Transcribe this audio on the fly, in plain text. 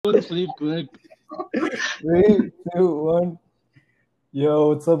Go to sleep quick. 3, 2, 1. Yo,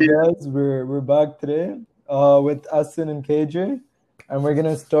 what's up, guys? We're back today with Ahsan and KJ, and we're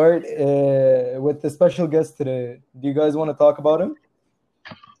gonna start with the special guest today. Do you guys want to talk about him?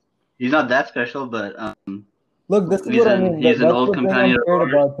 He's not that special, but Look, this is what I mean. he's an That's old the thing I'm companion of scared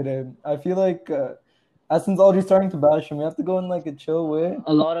ours. about today. I feel like Ahsan's already starting to bash him. We have to go in like a chill way.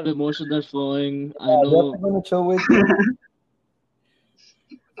 A lot of emotions are flowing. I We have to know. go in a chill way too.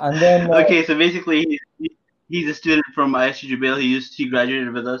 And then Okay, so basically, he's a student from ISU Jubail. He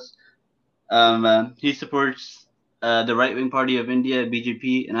graduated with us. He supports the right wing party of India,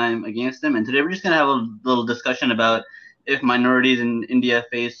 BJP, and I'm against them. And today we're just gonna have a little discussion about if minorities in India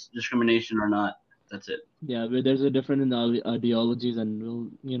face discrimination or not. That's it. Yeah, but there's a difference in the ideologies,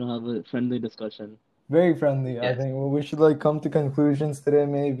 and we'll have a friendly discussion. very friendly. I Yes. think we should like come to conclusions today.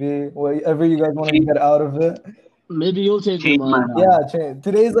 Maybe whatever you guys want to get out of it. Maybe you'll change your Change my mind. mind. Yeah,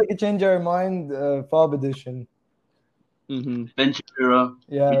 today's like a change our mind fob edition. Mm-hmm. Ben Shapiro,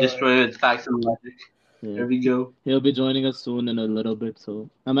 Yeah, he destroyed facts and logic. Yeah. There we go. He'll be joining us soon in a little bit. So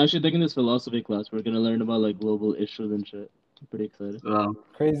I'm actually taking this philosophy class. We're gonna learn about like global issues and shit. I'm pretty excited. Well,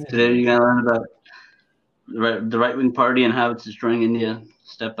 crazy. today you're gonna learn about the right wing party and how it's destroying India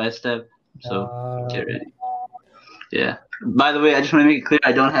step by step. So get ready. Yeah. By the way, I just want to make it clear: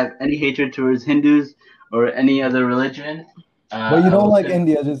 I don't have any hatred towards Hindus or any other religion. But you don't like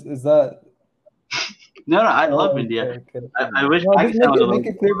India, just is that? No, I love okay, India. okay. I wish No, just Pakistan was make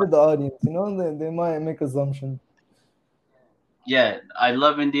it clear for the audience. You know, they might make assumption. Yeah, I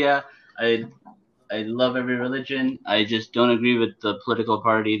love India. I love every religion. I just don't agree with the political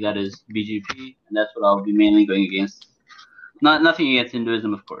party that is BJP, and that's what I'll be mainly going against. Nothing against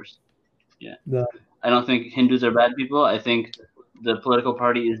Hinduism, of course. Yeah. I don't think Hindus are bad people. I think the political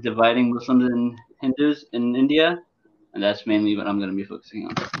party is dividing Muslims and Hindus in India, and that's mainly what I'm going to be focusing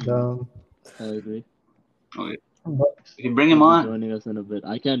on. I agree. Okay. You can bring him on. Joining us in a bit.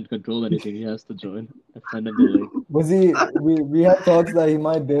 I can't control anything. He has to join. I send him the link. Was he? We had thoughts that he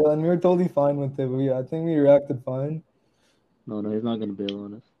might bail, and we were totally fine with it. I think we reacted fine. No, he's not gonna bail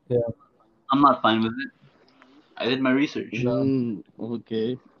on us. Yeah. I'm not fine with it. I did my research.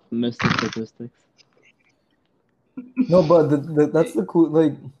 Okay. Mr. Statistics. No, but that's the cool.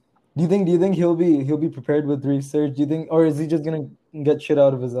 Like, do you think he'll be prepared with research? Do you think, or is he just gonna get shit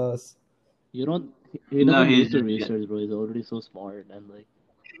out of his ass? You don't. He doesn't need to research, bro. He's already so smart and like.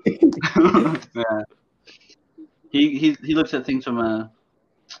 Yeah. He looks at things from a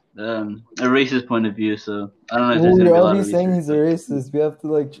racist point of view, so I don't know if there's gonna be a lot of saying research. He's a racist. We have to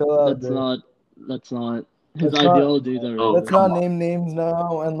like chill out. That's not. His ideologies are racist. Let's not name names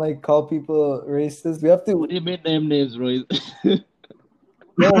now and like call people racist. We have to. What do you mean name names, bro?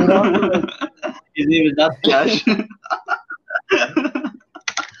 No, we don't. His name is not Josh.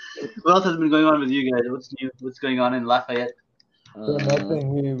 What else has been going on with you guys? What's new? What's going on in Lafayette? Nothing.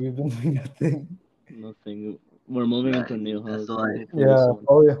 We've been doing nothing. Nothing. We're moving into a new house. Yeah.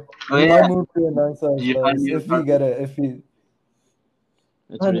 Oh yeah. We might move to a nice house. If we get it.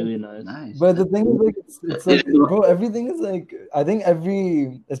 It's really nice. But the thing is, like, it's like, bro, everything is like, I think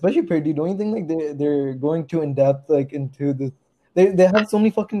especially Purdue, don't you think like they're going too in depth like into the. They have so many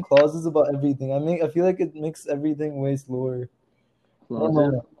fucking clauses about everything. I feel like it makes everything way slower.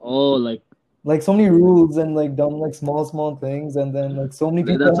 Oh, like so many rules and like dumb like small things, and then like so many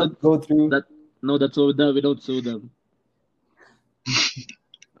people have to go through. That's over there. We don't sue them.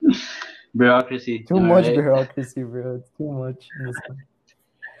 Bureaucracy. Too much bureaucracy, bro. It's too much.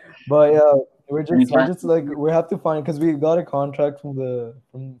 But yeah, we're just like we have to find, because we got a contract from the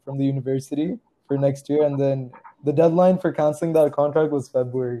university for next year, and then the deadline for canceling that contract was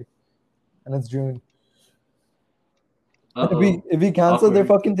February, and it's June. If we cancel, they're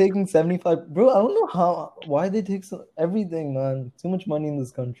fucking taking 75. Bro, I don't know why they take everything, man. Too much money in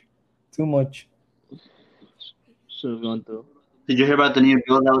this country. Too much. Should have gone through. Did you hear about the new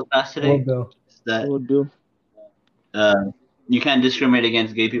bill that was passed today? What bill? What bill? You can't discriminate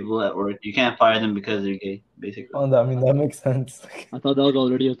against gay people at work. You can't fire them because they're gay, basically. Oh, I mean, that makes sense. I thought that was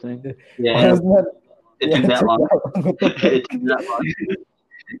already a thing. Yeah. It took that long. It took that long.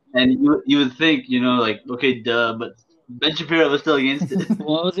 And you would think, like, okay, duh, but Ben Shapiro was still against it.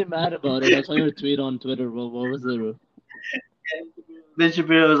 Why was he mad about it? I saw your tweet on Twitter. What was the... Ben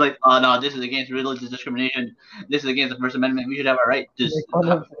Shapiro was like, oh, no, this is against religious discrimination. This is against the First Amendment. We should have a right to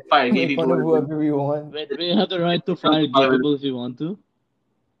fire gay people. Whoever we want. Wait, we have the right to fire gay people if we want to?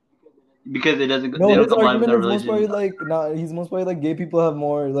 Because it doesn't. No, his argument is most probably like, he's most probably like gay people have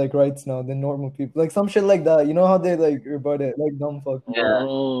more like rights now than normal people. Like some shit like that. You know how they like rebut it, like dumb fuck. Yeah.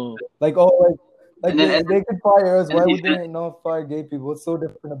 Oh. Like Like And then they could fire us. and Why he's would gonna they not fire gay people? What's so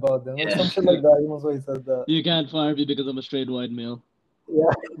different about them? Like yeah. some shit like that. He must have said that. You can't fire me because I'm a straight white male. Yeah,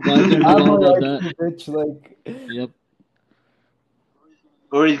 Why is there I any have no law about right that? to, bitch. Like, Yep.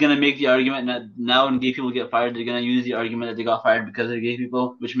 Or he's gonna make the argument that now when gay people get fired, they're gonna use the argument that they got fired because they're gay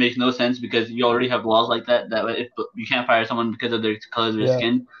people, which makes no sense because you already have laws like that. That if you can't fire someone because of their color of their yeah.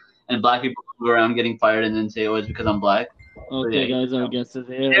 skin, and black people go around getting fired and then say, "Oh, it's because I'm black." So, Okay, yeah, guys, our guest is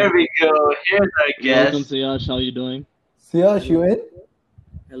Here here. we go. Here's our Welcome, guest. Suyash. How you doing? Suyash, you in?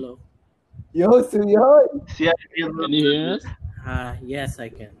 Hello. Yo, Suyash. See, I feel Can you hear us? Yes, I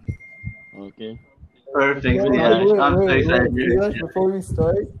can. Okay. perfect. Okay, Yeah, I'm so excited. Suyash, before we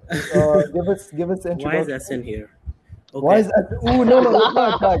start, give us the Why is introduction. Ahsan here? Okay. Why is that? Ooh, no, let's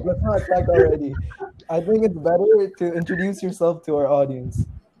not attack. Let's not attack already. I think it's better to introduce yourself to our audience.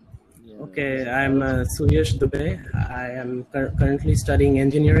 Yeah, Okay, I'm Suyash Dubey. I am currently studying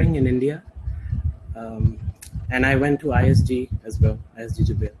engineering in India. And I went to ISG as well, ISG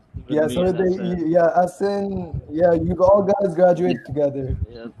Jubail. With Yeah, me so and they, Ahsan. yeah, Ahsan, yeah, you all guys graduate together.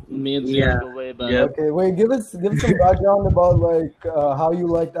 Yeah, me and Suyash Yeah. go way back. Yep. Okay, wait, give us some background about like how you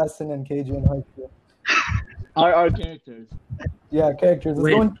liked Ahsan and KJ in high school. Our characters. Yeah, characters.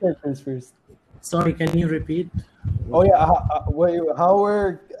 Let's go Wait. on characters first. Sorry, can you repeat? Oh yeah, how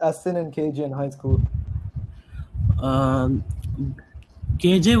were Ahsan and KJ in high school?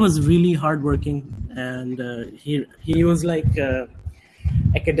 KJ was really hardworking, and he was like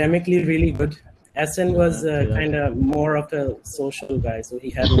academically really good. Ahsan was Yeah. kind of more of a social guy, so he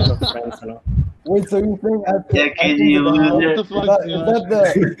had a lot of friends and all. Wait, so you think Ahsan? Yeah, KJ, you What loser. the fuck,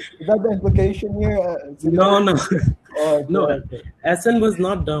 Suyash? Is that the implication here? No. Oh, okay, No, okay. Ahsan was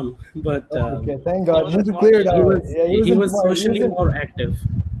not dumb, but Okay, thank God. was Just to smart, clear it yeah. out. he was, Yeah, he was smart. socially wasn't- more active.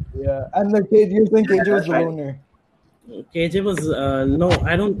 Yeah, and the KJ, you think KJ was that's the right. loner? KJ was no,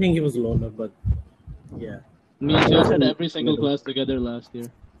 I don't think he was loner, but yeah, Me and Suyash had every single class together last year.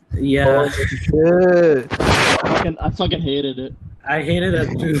 yeah. Shit. I fucking hated it. I hated it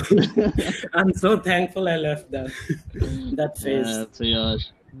too. I'm so thankful I left that phase. Yeah, Suyash.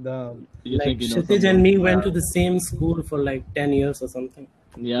 Damn. You Like think you know Kshitij and someone? me went to the same school for like 10 years or something.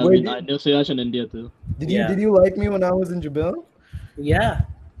 Yeah, Wait, I knew Suyash in India too. Yeah. Did you like me when I was in Jubail? Yeah,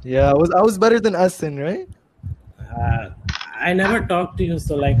 Yeah, I was better than Ahsan, right? I never talked to you,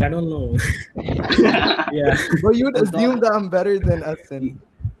 so like I don't know. Yeah. But you'd assume that I'm better than Ahsan.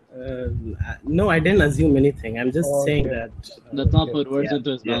 No, I didn't assume anything. I'm just Oh, saying okay. that. Let's not put words Yeah. into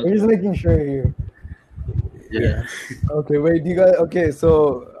his Yeah. mouth. We're just making sure here. Yeah. Okay, wait. Do you guys? Okay, so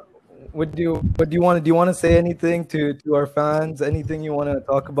what do you want? Do you want to say anything to our fans? Anything you want to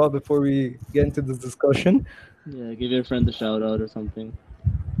talk about before we get into this discussion? Yeah, give your friend a shout out or something.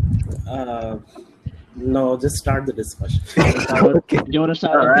 No, just start the discussion. Okay. You want to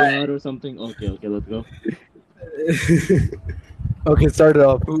shout Alright. out or something? Okay, let's go. Okay, start it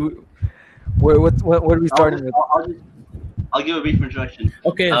off. What are we starting with? I'll give a brief introduction.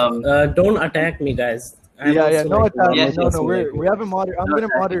 Okay, don't attack me, guys. I'm Yeah, also, no like, attack. Yes, No, yes, we have a moder. I'm gonna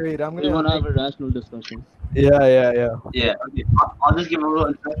moderate. I'm We want to have gonna. a rational discussion. Yeah. Yeah, okay. I'll just give a little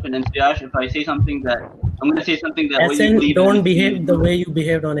introduction, and Suyash, if I say something that I'm gonna say something that what you Ahsan, believe don't in, behave the way you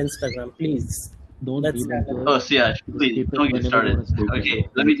behaved on Instagram, please. Don't Let's- be like that. Oh, Suyash, please Keep it don't get whenever started. you wanna speak. Okay,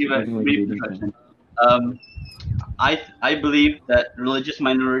 let me give a Speaking like brief dating introduction. I believe that religious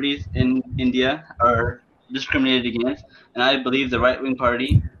minorities in India are discriminated against, and I believe the right wing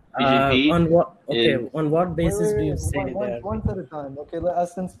party, BJP, on what? Okay, is- on what basis do you say one that? at a time. Okay, let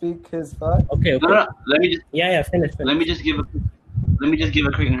Ahsan speak his fact. Okay, No, okay. no, let me just Yeah, finish. let me just give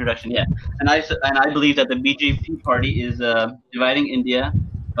a quick introduction. Yeah, and I believe that the BJP party is dividing India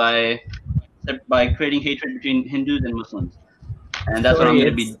by creating hatred between Hindus and Muslims, and that's what I'm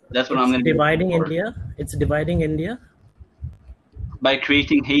gonna be. That's what I'm gonna be dividing for. India. It's dividing India. By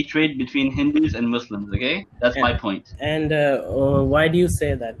creating hatred between Hindus and Muslims. Okay, that's my point. And why do you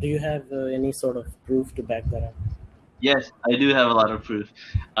say that? Do you have any sort of proof to back that up? Yes, I do have a lot of proof.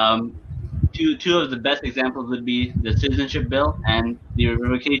 Two of the best examples would be the citizenship bill and the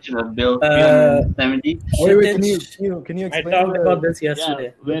revocation of Bill 370. Wait, Kshitij, can you I explain? talked about this Yeah,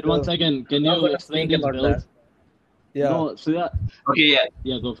 yesterday. wait 1 second. Can I'm not you gonna explain speak these about bills? Yeah. No, so Okay,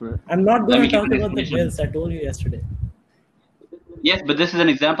 yeah, go for it. I'm not Let going me to give talk an about the explanation. bills. I told you yesterday. Yes, but this is an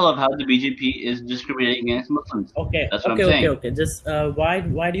example of how the BJP is discriminating against Muslims. Okay. That's what I'm okay. saying. Okay. Just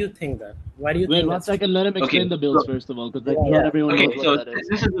why do you think that? Why do you Wait think 1 that's- second. Let him explain Okay, the bills so- first of all, because Yeah. not everyone Okay, knows so what that is.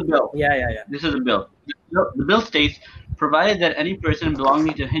 this is the bill. Yeah. This is a bill. The bill states provided that any person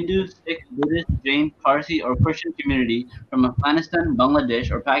belonging to Hindu, Sikh, Buddhist, Jain, Parsi, or Christian community from Afghanistan, Bangladesh,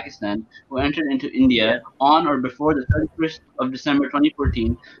 or Pakistan who entered into India on or before the 31st of December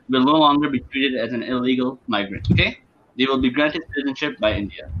 2014 will no longer be treated as an illegal migrant. Okay? They will be granted citizenship by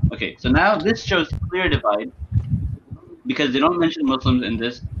India. Okay, so now this shows clear divide because they don't mention Muslims in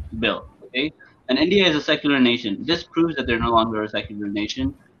this bill. Okay? And India is a secular nation. This proves that they're no longer a secular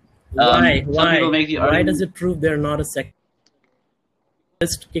nation. Why? Some people make the Why argument, does it prove they're not a sect?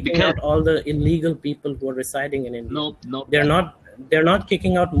 Just kicking out all the illegal people who are residing in India. Nope. They're not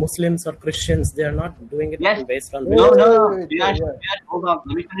kicking out Muslims or Christians. They're not doing it Yes. based on No. Yeah. Hold on,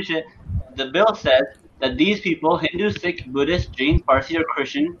 let me finish it. The bill says that these people, Hindu, Sikh, Buddhist, Jain, Parsi, or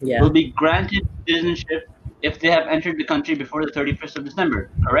Christian, Yeah. will be granted citizenship if they have entered the country before the 31st of December.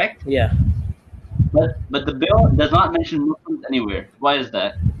 Correct? Yeah. But the bill does not mention Muslims anywhere. Why is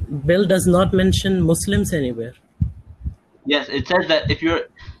that? Bill does not mention Muslims anywhere. Yes, it says that if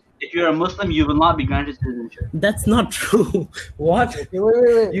you're a Muslim, you will not be granted citizenship. That's not true. What? Okay,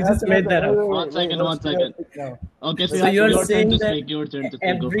 wait. You just made that up. One second. Okay, So so you're your saying turn to that speak. Your turn to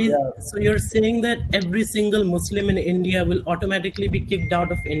speak. Go for it. So you're saying that every single Muslim in India will automatically be kicked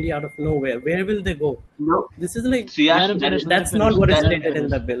out of India out of nowhere. Where will they go? No. This is like So yeah, Let him finish, that's let him not finish, what is let him stated in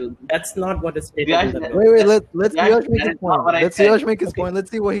finish. the bill. That's not what is stated Yeah, in the bill. Wait, let's Yeah, Suyash make that his is not point. what I Let's said. Suyash make his Okay. point.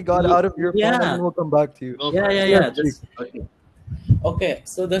 Let's see what he got out of your point, and Yeah. then we'll come back to you. Go for Yeah. it. Just, Okay. okay,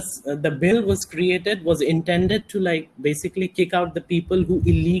 so the bill was intended to like basically kick out the people who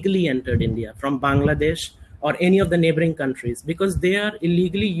illegally entered India from Bangladesh or any of the neighboring countries because they are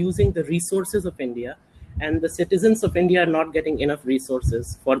illegally using the resources of India, and the citizens of India are not getting enough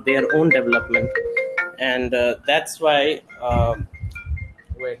resources for their own development, and that's why.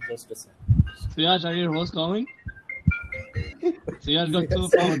 Wait, just a second. Suyash, are your host calling? Suyash got two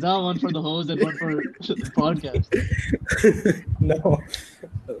phones. That one for the host and one for the podcast. No,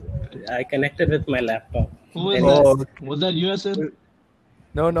 I connected with my laptop. Who is Oh, that? Was that USN?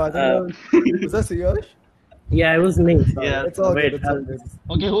 No, I think was that Suyash? Yeah, it was me. Sorry. Yeah. It's all Wait, good. It's all good.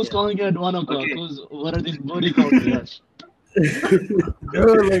 Okay, who's calling you at 1 o'clock? Okay. What are these booty calls, Suyash? Yo,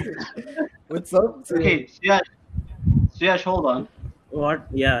 like, what's up? Suyash? Okay, Suyash, hold on. What?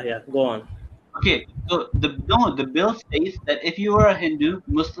 Yeah. Go on. Okay, so the bill states that if you are a Hindu,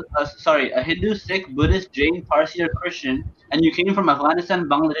 a Hindu, Sikh, Buddhist, Jain, Parsi, or Christian, and you came from Afghanistan,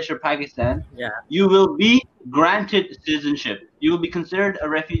 Bangladesh, or Pakistan, Yeah. you will be granted citizenship. You will be considered a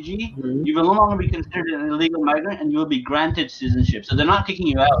refugee. Mhm. You will no longer be considered an illegal migrant, and you will be granted citizenship. So they're not kicking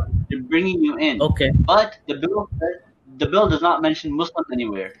you out; they're bringing you in. Okay. But the bill does not mention Muslims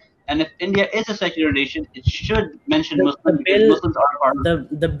anywhere. And if India is a secular nation, it should mention The Muslims because bill- Muslims are part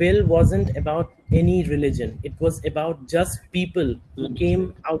of The bill wasn't about any religion. It was about just people who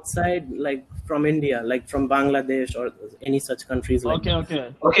came outside, like from India, like from Bangladesh or any such countries like that. Okay.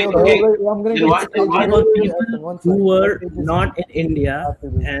 Okay, Okay, okay. wait, I'm gonna Then why- get why- About Wait, people one who second. were Let's just- not in India After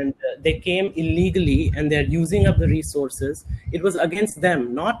this. and they came illegally and they're using up the resources. It was against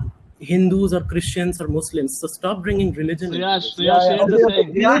them, not Hindus or Christians or Muslims. So stop bringing religion. into Suyash, this. Suyash, here's the Okay,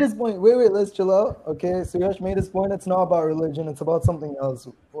 thing. he made his point. Wait, let's chill out. Okay, Suyash made his point. It's not about religion. It's about something else.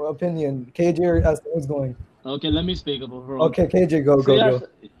 Or opinion. KJ or Ahsan, who's going? Okay, let me speak up for Okay, KJ, go. Suyash,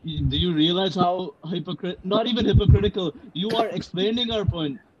 do you realize how not even hypocritical, you are explaining our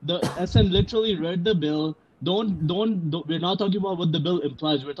point. The SN literally read the bill. Don't, we're not talking about what the bill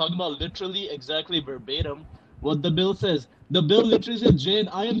implies. We're talking about literally exactly verbatim what the bill says. The bill literally says Jain.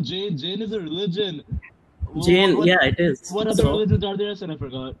 I am Jain. Jain is a religion. Jain, What- yeah, it is. What other So- religions are there? And I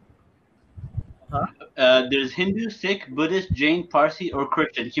forgot. There's Hindu, Sikh, Buddhist, Jain, Parsi, or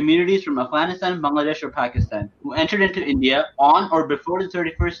Christian communities from Afghanistan, Bangladesh, or Pakistan who entered into India on or before the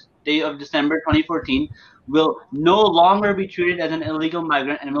 31st day of December 2014 will no longer be treated as an illegal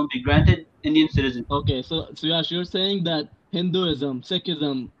migrant and will be granted Indian citizenship. Okay, so Suyash, you're saying that Hinduism,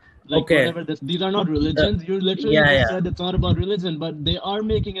 Sikhism, like Okay. whatever this, these are not religions. You literally Yeah, just yeah. said it's not about religion, but they are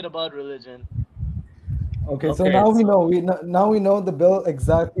making it about religion. Okay, so Okay, now we so- know. Now we know the bill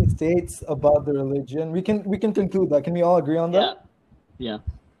exactly states about the religion. We can conclude that. Can we all agree on Yeah, that? yeah.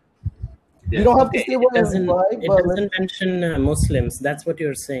 You don't have to Okay, say what it it doesn't, implies, it but let's, doesn't mention Muslims. That's what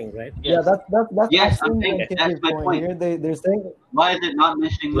you're saying, right? yeah, that's Yes, actually I'm saying and that's KJ's my point point. here. They're saying, Why is it not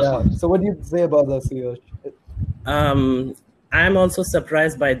mentioning yeah. Muslims? So what do you say about that, Suyash? I'm also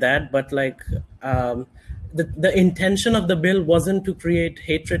surprised by that, but like the intention of the bill wasn't to create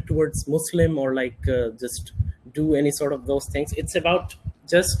hatred towards Muslim or like just do any sort of those things. It's about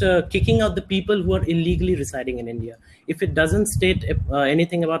just kicking out the people who are illegally residing in India. If it doesn't state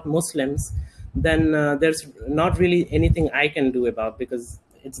anything about Muslims, then there's not really anything I can do about, because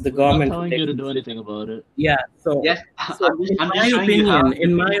it's the Not government telling who you to takes do the anything about it. Yeah. So, Yes, I'm just showing you how.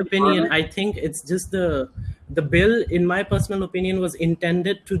 in my opinion, I think it's just the bill. In my personal opinion, was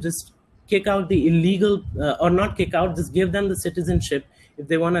intended to just kick out the illegal, or not kick out, just give them the citizenship if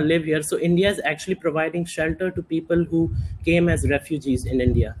they want to live here. So India is actually providing shelter to people who came as refugees in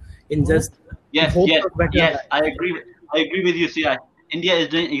India in just Yes, hope yes, of better yes. life. I agree with you, Suyash. India is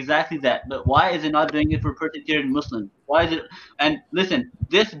doing exactly that, but why is it not doing it for persecuted Muslims? Why is it? And listen,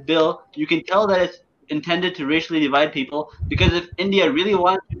 this bill, you can tell that it's intended to racially divide people, because if India really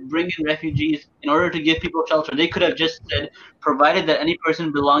wanted to bring in refugees in order to give people shelter, they could have just said, provided that any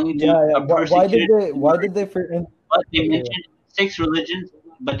person belonging to Yeah, yeah. a Why did persecuted they? Why minority, did they? but they Okay. mentioned 6 religions,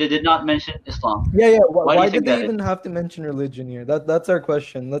 but they did not mention Islam. Yeah, yeah. Why do Why you think did they that is? even have to mention religion here? That's our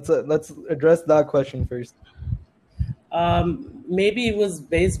question. Let's address that question first. Maybe it was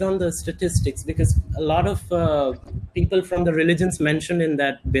based on the statistics, because a lot of people from the religions mentioned in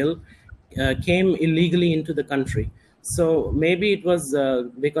that bill came illegally into the country. So maybe it was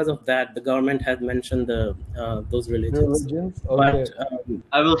because of that the government had mentioned those The religions. religions. Okay.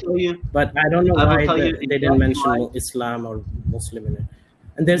 I will tell you. But I don't know I will why tell you they didn't exactly mention why. Islam or Muslim in it.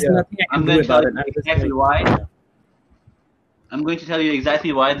 And there's Yeah. nothing I I'm can going do to tell about it. you I'm just exactly like, why. yeah. I'm going to tell you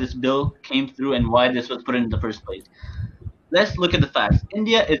exactly why this bill came through and why this was put in the first place. Let's look at the facts.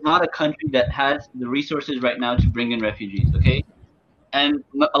 India is not a country that has the resources right now to bring in refugees, okay? And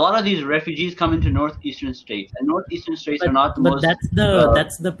a lot of these refugees come into northeastern states, and northeastern states are not the But most.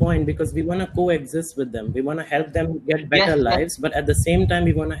 that's the point, because we want to coexist with them. We want to help them get better Yes, lives, but at the same time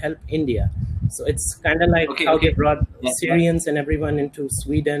we want to help India. So it's kind of like Okay, how okay. they brought Yeah, Syrians and everyone into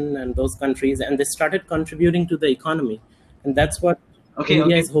Sweden and those countries, and they started contributing to the economy, and that's what Okay,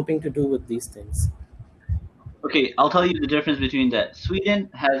 India okay. is hoping to do with these things. Okay, I'll tell you the difference between that. Sweden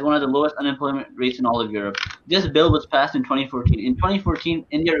has one of the lowest unemployment rates in all of Europe. This bill was passed in 2014. In 2014,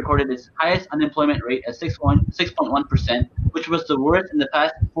 India recorded its highest unemployment rate at 6.1%, which was the worst in the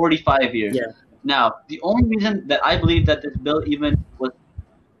past 45 years. Yeah. Now, the only reason that I believe that this bill even was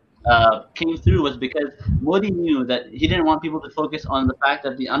came through was because Modi knew that he didn't want people to focus on the fact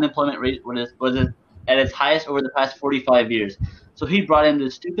that the unemployment rate was at its highest over the past 45 years. So he brought in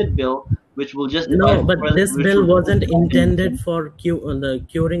this stupid bill, which will just No, divide. but this which bill will- wasn't intended for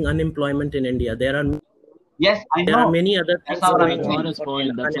curing unemployment in India. There are Yes, I there are know. many other That's things not what I'm going That's saying. not on his for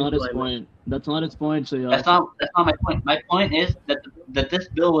point. That's not his unemployment. point. That's not his point, Suyash. That's not my point. My point is that this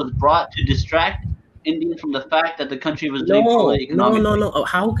bill was brought to distract Indians from the fact that the country was doing poorly economically. No.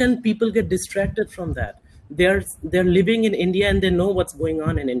 How can people get distracted from that? They're living in India and they know what's going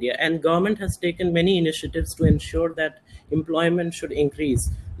on in India. And government has taken many initiatives to ensure that employment should increase.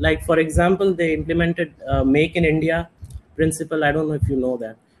 Like, for example, they implemented Make in India principle. I don't know if you know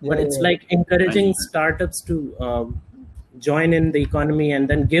that, but Yeah, it's yeah. like encouraging startups to join in the economy and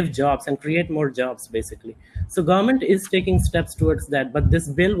then give jobs and create more jobs, basically. So government is taking steps towards that, but this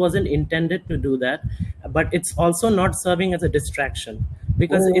bill wasn't intended to do that. But it's also not serving as a distraction,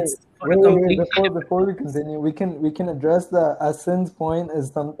 because it's for a completely Before we continue, we can address the Ahsan's point.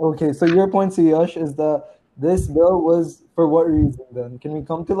 Okay? So your point, Suyash, is that this bill was for what reason? Then can we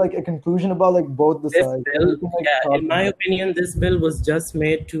come to like a conclusion about like both the this sides? bill, We can, like, yeah, talk in my about it. opinion, this bill was just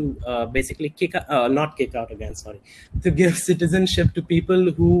made to basically not kick out again, sorry, to give citizenship to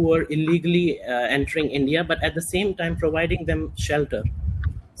people who were illegally entering India, but at the same time providing them shelter.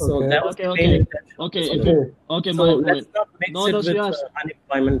 So Okay. that was the main Okay. intention. Okay. So, If you, okay, so my let's point. not mix No, it no, with Suyash.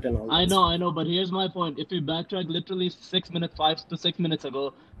 unemployment and all that. I know, but here's my point. If you backtrack literally 5 to 6 minutes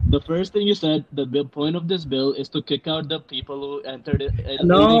ago, the first thing you said, the point of this bill is to kick out the people who entered it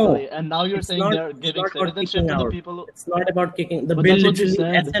No, illegally, and now you're it's saying not, they're it's giving not about citizenship kicking to the out. people who. It's not about kicking. The But bill that's what you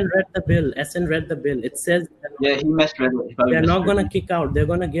literally, said. SN read the bill. SN read the bill. It says Yeah, he misread it. they're not going to kick out. They're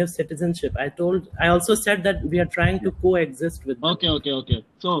going to give citizenship. I also said that we are trying to coexist with them. Okay.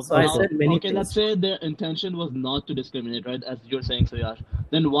 So I said many okay, things. let's say their intention was not to discriminate, right? As you're saying, Suyash.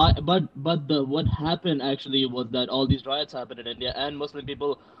 Then why? But what happened actually was that all these riots happened in India, and Muslim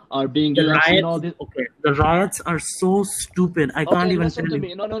people are being. The You have seen riots, all this. okay. The riots are so stupid. I can't Okay, even listen tell to you.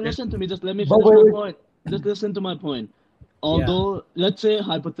 me. No, listen to me. Just let me But finish my wait. point. Just listen to my point. Although, let's say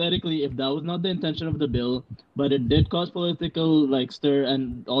hypothetically, if that was not the intention of the bill, but it did cause political like stir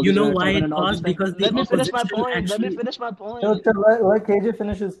and all. You these know riots why happen it and all these caused? things. Because the Let me finish my opposition point. Let me actually. finish my point. Let KJ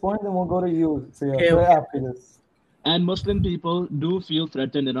finish his point, then we'll go to you, Suyash, Okay, right okay. after this. And Muslim people do feel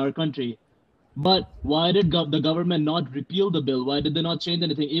threatened in our country. But why did the government not repeal the bill? Why did they not change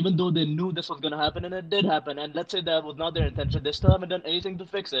anything? Even though they knew this was going to happen and it did happen. And let's say that was not their intention, they still haven't done anything to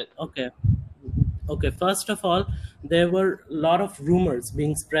fix it. Okay, first of all, there were a lot of rumors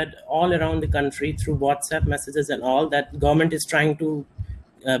being spread all around the country through WhatsApp messages and all that government is trying to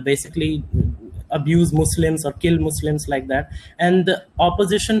basically abuse Muslims or kill Muslims like that. And the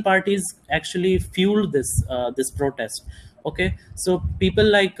opposition parties actually fueled this protest. Okay, so people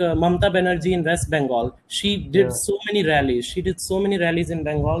like Mamta Banerjee in West Bengal, she did so many rallies. She did so many rallies in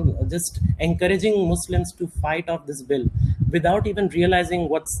Bengal, just encouraging Muslims to fight off this bill without even realizing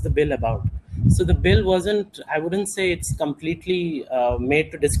what's the bill about. So the bill wasn't, I wouldn't say it's completely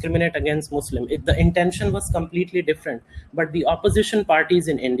made to discriminate against Muslim. The intention was completely different. But the opposition parties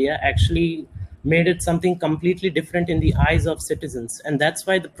in India actually made it something completely different in the eyes of citizens. And that's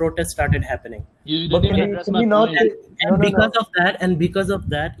why the protest started happening. You didn't even address my point. And because of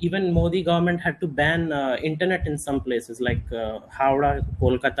that, even Modi government had to ban internet in some places like Howrah,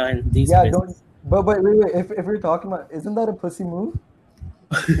 Kolkata, and these places. But wait, if we're talking about, isn't that a pussy move?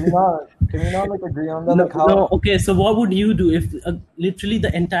 Can we not like agree on that? No, okay. So what would you do if literally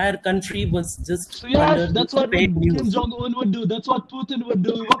the entire country was just? Suyash, that's what Kim Jong-un would do. That's what Putin would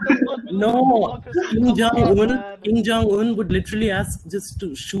do. No, Kim Jong-un would literally ask just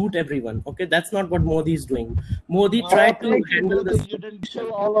to shoot everyone. Okay, that's not what Modi is doing. Modi tried to handle this. You didn't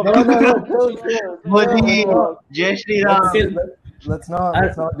show all of Modi, Jai Shri Ram. Let's not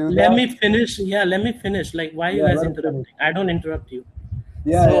do that. Let me finish. Yeah, let me finish. Like, why you guys interrupting? I don't interrupt you.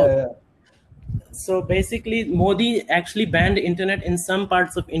 So basically, Modi actually banned internet in some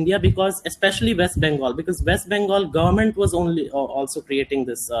parts of India because, especially West Bengal, because West Bengal government was also creating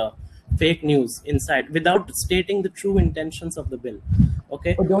this fake news inside without stating the true intentions of the bill.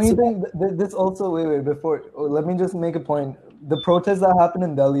 Okay. But don't you think this also? Wait. Before, let me just make a point. The protest that happened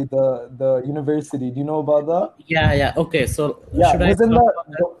in Delhi, the university. Do you know about that? Yeah. Okay. So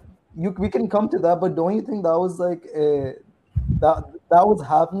we can come to that, but don't you think that was like that was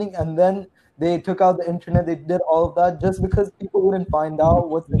happening, and then they took out the internet, they did all of that just because people wouldn't find out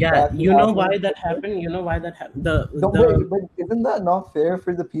what's exactly happening. Why that happened? You know why that happened? But isn't that not fair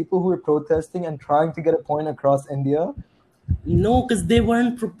for the people who are protesting and trying to get a point across India? No, because they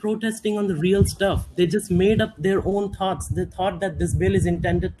weren't protesting on the real stuff. They just made up their own thoughts. They thought that this bill is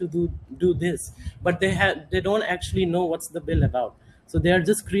intended to do this, but they don't actually know what's the bill about. So they are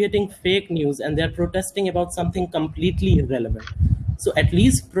just creating fake news and they're protesting about something completely irrelevant. So at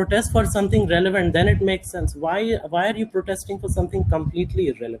least protest for something relevant, then it makes sense. Why are you protesting for something completely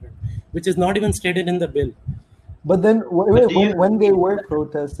irrelevant, which is not even stated in the bill? But then when they were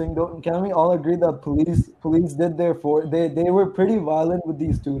protesting, can we all agree that police did they were pretty violent with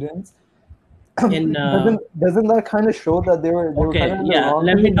these students? Doesn't that kind of show that they were kind of wrong?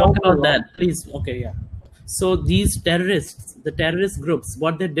 Let me talk about that, please. Okay, yeah. So these terrorists, the terrorist groups,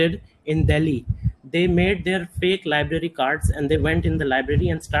 what they did in Delhi, they made their fake library cards and they went in the library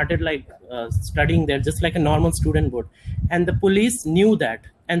and started studying there just like a normal student would. And the police knew that.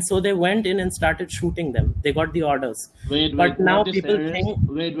 And so they went in and started shooting them. They got the orders. Wait, now people think...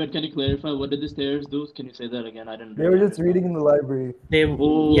 Wait, can you clarify? What did these terrorists do? Can you say that again? I didn't. They were just reading in the library.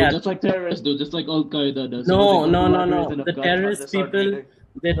 Just like terrorists do, just like Al-Qaeda does. No. The terrorist people...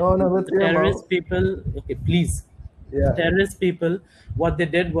 The terrorist people... Okay, please. Yeah. The terrorist people, what they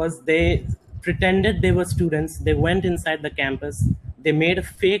did was they pretended they were students. They went inside the campus. They made a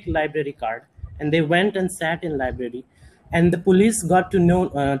fake library card. And they went and sat in library. And the police got to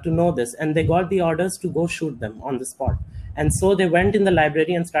know this, and they got the orders to go shoot them on the spot. And so they went in the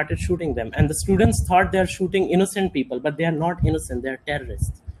library and started shooting them. And the students thought they're shooting innocent people, but they are not innocent. They're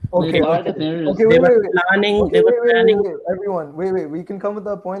terrorists. Okay, they were planning. Everyone, wait. We can come with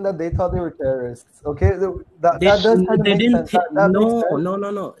that point that they thought they were terrorists. Okay, that does kind of make sense.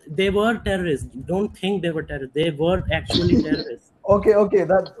 No. They were terrorists. Don't think they were terrorists. They were actually terrorists. Okay,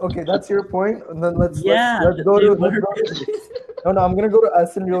 that's your point. And then let's go to. No, I'm gonna go to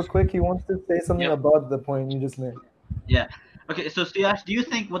Ahsan real quick. He wants to say something about the point you just made. Yeah. Okay. So Suyash, do you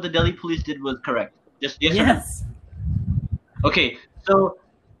think what the Delhi police did was correct? Just yes. Yes. Okay. So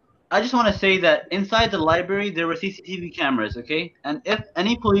I just want to say that inside the library there were CCTV cameras. Okay, and if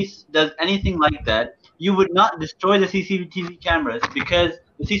any police does anything like that, you would not destroy the CCTV cameras because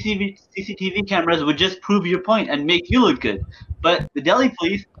the CCTV cameras would just prove your point and make you look good. But the Delhi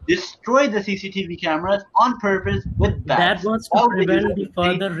police destroyed the CCTV cameras on purpose with bats. That was to prevent the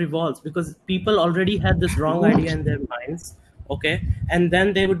further revolts because people already had this wrong idea in their minds. Okay, and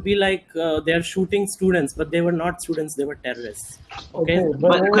then they would be like they're shooting students, but they were not students; they were terrorists. Okay,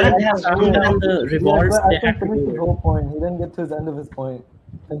 but couldn't they have calmed down the revolts? I think finish his whole point. He didn't get to his end of his point.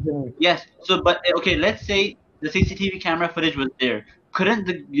 Continue. Yes. So, but okay, let's say the CCTV camera footage was there. Couldn't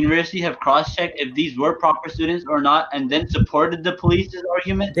the university have cross-checked if these were proper students or not, and then supported the police's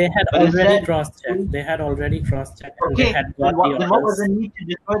argument? They had already cross-checked. Okay. Then what was the need to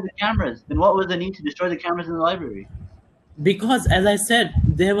destroy the cameras? Then what was the need to destroy the cameras in the library? Because, as I said,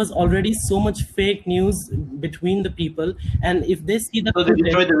 there was already so much fake news between the people, and if they see the So they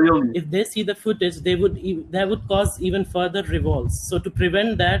destroyed the real news. if they see the footage, that would cause even further revolts. So to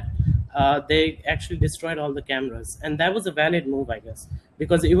prevent that, they actually destroyed all the cameras, and that was a valid move, I guess,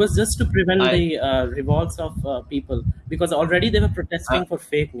 because it was just to prevent the revolts of people, because already they were protesting for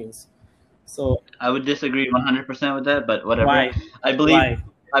fake news. So I would disagree 100% with that, but whatever. why? I believe. Why?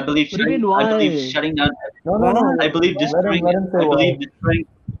 I believe. What do you mean, why? I believe shutting down. No. I believe destroying. Let him say I believe why. destroying.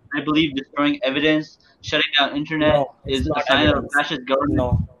 I believe destroying evidence, shutting down internet No, it's is a not sign of a evidence. fascist government,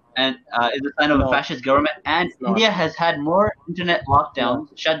 No. and is a sign of a No. fascist government. And It's not. India has had more internet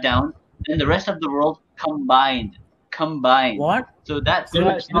lockdowns, shutdowns than the rest of the world combined. What? So that's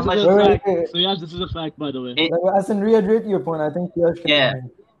Suyash, how this much. is a fact. Wait. Suyash, this is a fact, by the way. Like, as in reiterate your point, I think Suyash can Yeah. hear.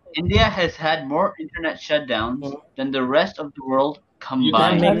 India has had more internet shutdowns than the rest of the world That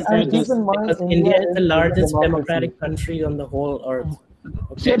combined. makes And sense keep in mind, because India is the a largest democracy. democratic country on the whole earth.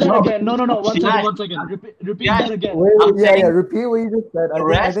 Say Okay. that again. No. Suyash, One second. Repeat Suyash, that again. Wait, I'm yeah. saying Repeat what you just said.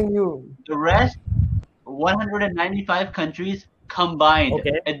 I think you. the rest, 195 countries combined.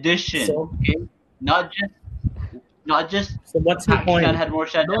 Okay. Addition. So- Okay. Not just So what's your point? Pakistan had more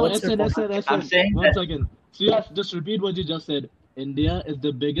shutdowns. No, What's your SN. I'm saying One that second. Suyash, just repeat what you just said. India is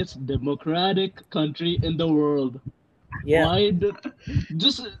the biggest democratic country in the world. Yeah. Why did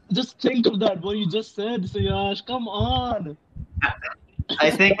just think of that? What you just said, Suyash. Come on. I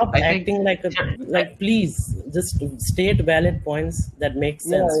think Stop acting like please just state valid points that make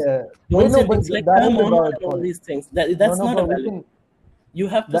sense. Yeah. Don't Wait, say no, but things like that come is a on valid and all point. these things. That's No, not but a we valid. can- You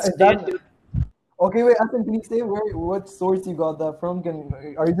have to That- state that- your- Okay, wait, Ahsan, can you say what source you got that from?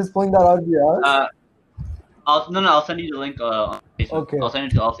 Are you just pulling that out of your ass? I'll send you the link on Facebook. Okay. I'll send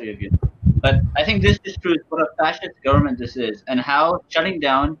it to all three of you. But I think this is true what a fascist government this is, and how shutting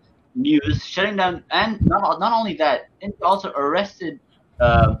down news, and not only that, it also arrested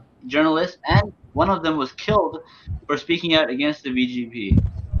journalists, and one of them was killed for speaking out against the BGP.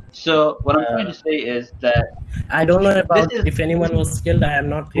 So what I'm trying to say is that I don't know about This is- if anyone was killed. I am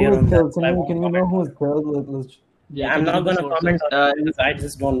not Who clear was on that. killed? so I won't Can you know comment who on was it. killed? Let's- Yeah, I'm not going to sources. comment on it Uh, because I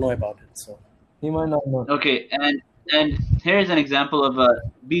just don't know about it. So He might not know. okay, and here's an example of a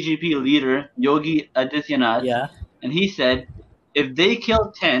BGP leader, Yogi Adityanath, yeah, and he said, if they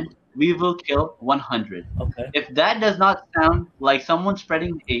kill 10, we will kill 100. okay. If that does not sound like someone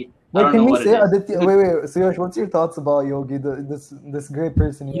spreading hate, I Wait, don't can know we what say it is. Aditya? Wait, Suyash, what's your thoughts about Yogi, this great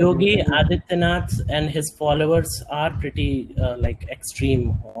person? Yogi Adityanath and his followers are pretty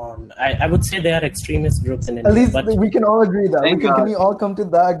extreme. I would say they are extremist groups in India. At least but we can all agree that. Thank Can God. we all come to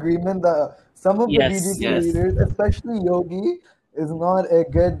that agreement that some of the Yes, BGP yes. leaders, especially Yogi, is not a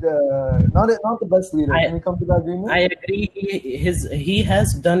good, not the best leader. Can we come to that agreement? I agree. He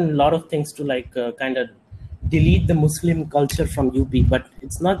has done a lot of things to kind of delete the Muslim culture from UP, but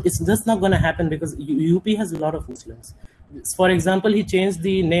it's just not going to happen because UP has a lot of Muslims. For example, he changed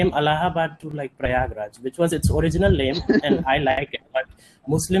the name Allahabad to like Prayagraj, which was its original name, and I like it, but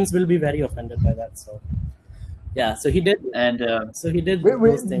Muslims will be very offended by that. So yeah, so he did. And So he did Wait,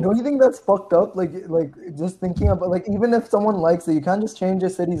 those things. don't you think that's fucked up? Like just thinking about, like, even if someone likes it, you can't just change a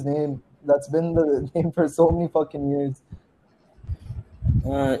city's name. That's been the name for so many fucking years.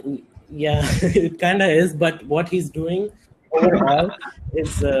 Yeah, it kind of is, but what he's doing overall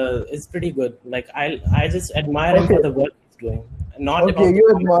is pretty good. Like I just admire him for the work he's doing. Not Okay, about you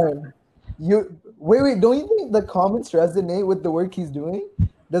the admire him. Wait, don't you think the comments resonate with the work he's doing?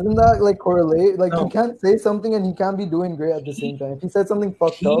 Doesn't that like correlate? Like, No. you can't say something and he can't be doing great at the same time. If he said something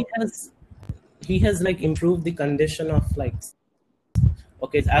fucked up, he has like improved the condition of like,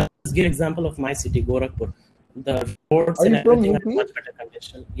 okay, I'll just give an example of my city, Gorakhpur. The roads Are and you from everything are UP? in much better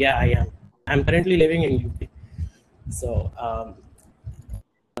condition. Yeah, I am. I'm currently living in UP. So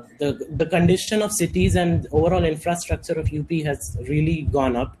the condition of cities and overall infrastructure of UP has really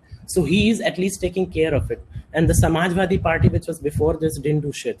gone up. So he is at least taking care of it. And the Samajwadi Party, which was before this, didn't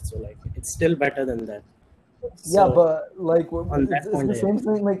do shit. So like, it's still better than that. yeah, So, but like on that it's point, the yeah. same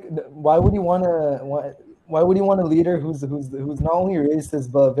thing. Like, why would you want to? Why would you want a leader who's not only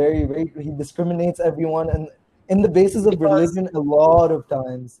racist but very he discriminates everyone and in the basis of religion a lot of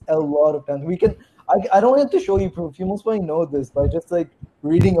times. We can. I don't have to show you proof. You most probably know this by just like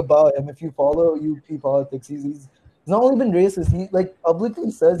reading about him. If you follow UP politics, he's not only been racist. He like publicly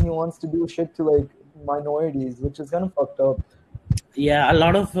says he wants to do shit to like minorities, which is kind of fucked up. yeah, a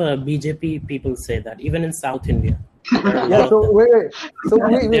lot of BJP people say that, even in South India. There are a Yeah. lot of So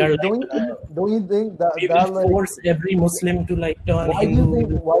them. wait. They are Don't you think that We that will like force every Muslim to like turn why do Hindu. you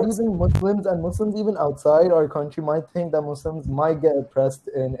think Muslims and Muslims even outside our country might think that Muslims might get oppressed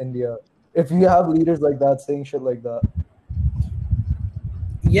in India if you have leaders like that saying shit like that?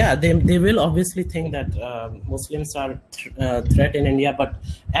 Yeah, they will obviously think that Muslims are threat in India, but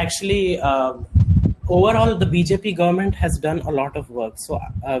actually, overall, the BJP government has done a lot of work. So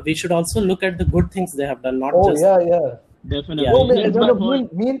we should also look at the good things they have done, not Oh just yeah, yeah. Definitely. yeah. No, man, Here's no, my no.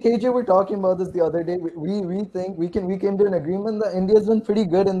 point. Me and KJ were talking about this the other day. We think we came to an agreement that India's been pretty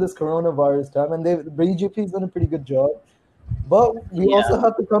good in this coronavirus time, and the BJP's done a pretty good job. But we also Yeah,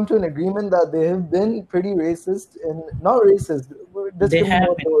 have to come to an agreement that they have been pretty racist and not racist, they have been.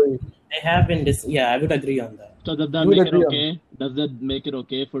 discriminatory. They have been. Yeah, I would agree on that. So does that You would make it agree on okay? Does that make it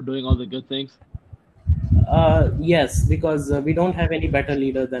okay for doing all the good things? Yes, because we don't have any better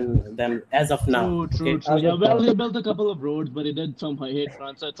leader than them as of now. True, true, Okay, true. as Yeah, of well, now. he built a couple of roads, but he did some hate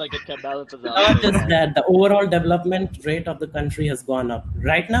front, so it's like it kept balances out. not So just yeah. that, the overall development rate of the country has gone up.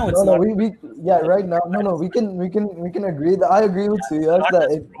 Right now, it's No, not. we yeah, right now, no, we can agree that I agree with Suyash Not that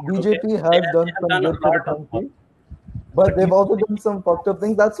just if road, okay? BJP has They done have some done a good for the lot of work. country, but they've also done some fucked up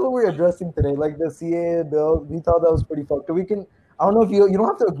things. That's what we're addressing today. Like the CAA bill, we thought that was pretty fucked up. We can, I don't know if you don't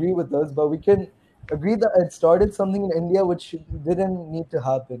have to agree with us, but we can agree that it started something in India which didn't need to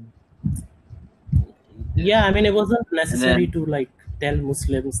happen. Yeah, I mean, it wasn't And necessary then to like tell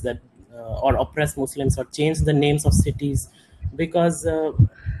Muslims that or oppress Muslims or change the names of cities because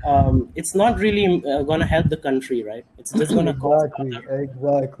it's not really gonna help the country, right? It's just gonna cause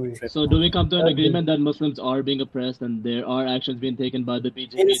Exactly. further So do we come to an That's agreement that Muslims are being oppressed and there are actions being taken by the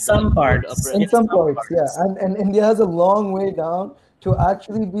BJP in some that would parts. oppress? In some parts, yeah, and India has a long way down to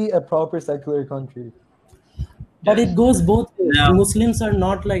actually be a proper secular country. But yes. it goes both ways. Now, Muslims are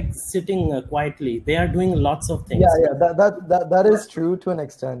not like sitting quietly; they are doing lots of things. Yeah, that is true to an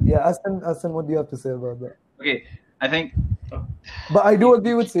extent. Yeah, Ahsan, what do you have to say about that? okay, I think But I do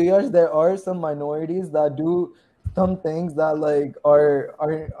agree with Suyash. There are some minorities that do some things that like are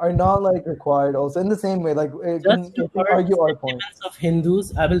not like required. Also, in the same way, like Just to it can hurt argue our point. sentiments of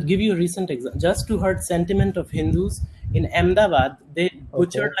Hindus, I will give you a recent example. Just to hurt sentiment of Hindus in Ahmedabad, they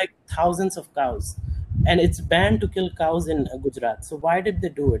butchered like thousands of cows, and it's banned to kill cows in Gujarat. So why did they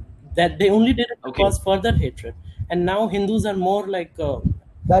do it? That they only did it to Okay. cause further hatred, and now Hindus are more like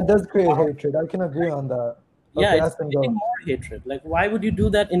That does create hatred. I can agree on that. yeah, Okay, it's Ahsan, creating go. more hatred. Like, why would you do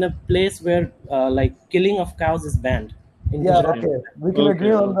that in a place where like killing of cows is banned in Yeah, Gujarat? okay, we can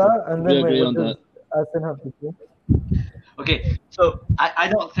agree on that. And We then wait, agree what on does Ahsan have to say? okay, so I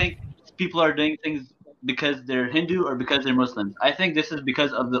don't think people are doing things because they're Hindu or because they're Muslims. I think this is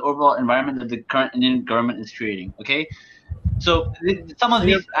because of the overall environment that the current Indian government is creating. Okay, so some of So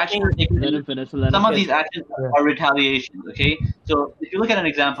you're these actions talking- are taken. Let him finish. Let him Some of finish. these actions Yeah. are retaliations. Okay, so if you look at an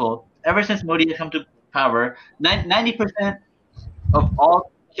example, ever since Modi has come to power, 90% of all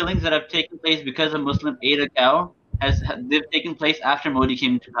killings that have taken place because a Muslim ate a cow they've taken place after Modi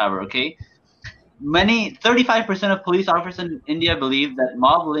came to power. Okay, 35% of police officers in India believe that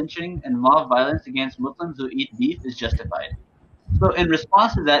mob lynching and mob violence against Muslims who eat beef is justified. So in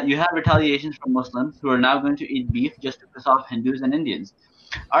response to that, you have retaliations from Muslims who are now going to eat beef just to piss off Hindus and Indians.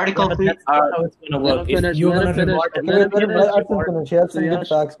 Yeah, Article but 3 that's not how it's gonna Let work. him If finish, you're let him gonna finish, reward, let Let him finish. Ahsan finish. He has some good Suyash.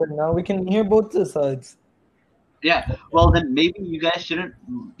 facts right now. We can hear both the sides. Yeah, well then maybe you guys shouldn't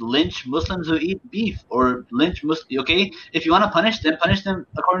lynch Muslims who eat beef or lynch Muslims. Okay, if you want to punish them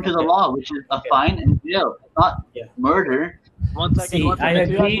according to the law, which is a fine and jail, not Yeah. murder. One second, See, one second. I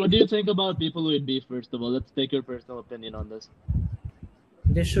Suyash, agree. what do you think about people who eat beef, first of all? Let's take your personal opinion on this.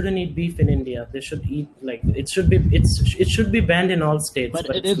 They shouldn't eat beef in India. They should eat like it should be banned in all states, But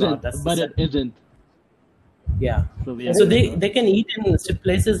but it it's not. isn't. That's the But it sad- isn't. yeah. So we have So to- they can eat in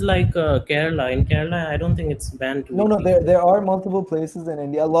places like Kerala. In Kerala, I don't think it's banned to No, eat no, beef. there are multiple places in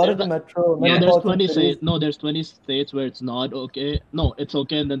India. A lot of the No, Yeah. there's metropolitan 20 cities. states. No, there's 20 states where it's not okay. No, it's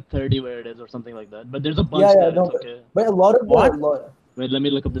okay, and then 30 where it is, or something like that. But there's a bunch Yeah, that no, it's okay. but a lot of What? Wait, let me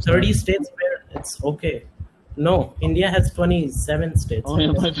look up this. 30 states where it's okay. No, India has 27 states. Oh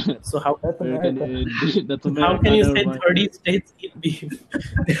yeah, my bad. So how That's American, America. that's America. how can you never say mind. 30 states eat beef?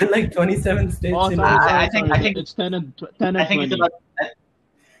 There are like 27 states Oh, in sorry, India. sorry, I think- sorry. I think- It's 10 and 10 I and think it's 20. about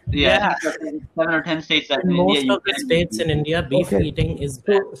Yeah. I think it's 7 or 10 states that In in most India you of the can states in India, beef Okay. eating is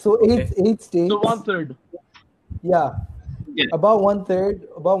banned. So eight states. So 1/3. Yeah, Yeah. about one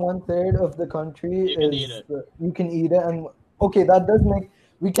third of the country You can is eat it. you can eat it, and okay, that does make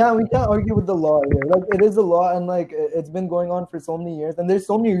we can't argue with the law here. Like it is a law, and like it's been going on for so many years, and there's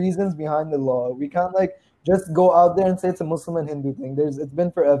so many reasons behind the law. We can't like just go out there and say it's a Muslim and Hindu thing. It's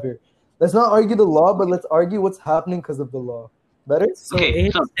been forever. Let's not argue the law, but let's argue what's happening because of the law. Better? So Okay,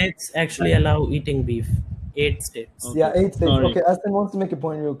 8 so- states actually allow eating beef. 8 states. Okay, Yeah, 8 states. sorry. Okay, Aston wants to make a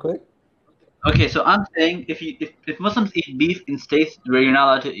point real quick. Okay, so I'm saying if Muslims eat beef in states where you're not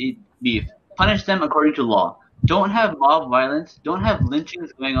allowed to eat beef, punish them according to law. don't have mob violence, don't have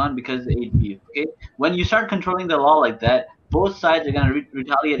lynchings going on because they ate beef. Okay, when you start controlling the law like that, both sides are gonna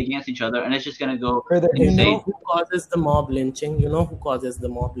retaliate against each other, and it's just gonna go Further You insane. know who causes the mob lynching? You know who causes the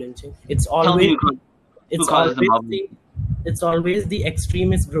mob lynching? It's Tell me always who causes the mob? it's always the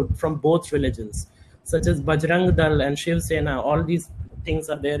extremist group from both religions, such as Bajrang Dal and Shiv Sena. All these things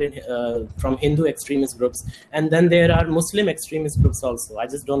are there from Hindu extremist groups, and then there are Muslim extremist groups also. I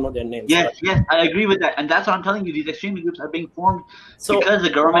just don't know their names. Yes, I agree with that, and that's what I'm telling you. These extremist groups are being formed So because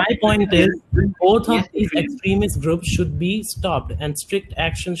the government. my point is, both of Yes, these extremist. extremist groups should be stopped, and strict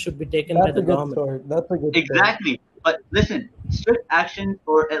action should be taken by That's the a good government. start. That's a good start. Exactly. But listen, strict action,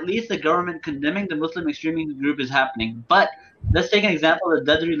 or at least the government condemning the Muslim extremist group, is happening. But let's take an example of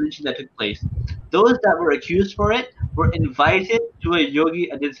the Dadri lynching that took place. Those that were accused for it were invited to a Yogi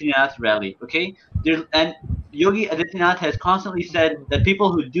Adityanath rally. Okay, and Yogi Adityanath has constantly said that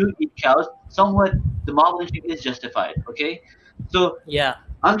people who do eat cows, somewhat the mob lynching is justified. Okay, so Yeah.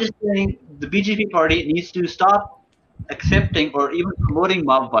 I'm just saying the BJP party needs to stop accepting or even promoting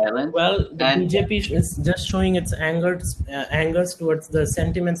mob violence. Well, the and BJP is just showing its angers towards the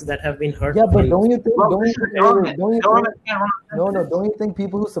sentiments that have been hurt. Yeah, but in- don't you think? well, Don't you this is think? government. Don't you think? Government can't run a No, country. don't you think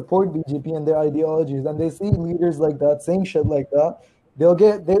people who support BJP and their ideologies and they see leaders like that saying shit like that,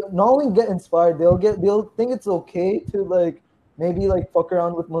 they not only get inspired, they'll think it's okay to like maybe like fuck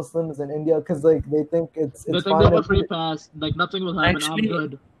around with Muslims in India because like they think it's They think fine. they have a if- free pass. Like nothing will happen. Actually- I'm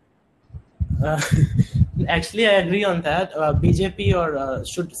good. Uh, actually, I agree on that. BJP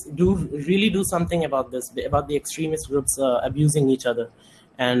should really do something about this, about the extremist groups abusing each other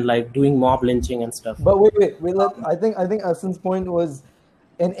and like doing mob lynching and stuff. But wait. I think Ahsan's point was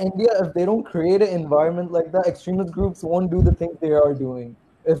in India, if they don't create an environment like that, extremist groups won't do the things they are doing.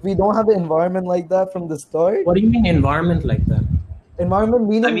 If we don't have an environment like that from the start, What do you mean environment like that? environment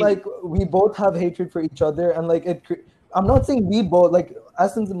meaning I mean- like we both have hatred for each other and like I'm not saying we both like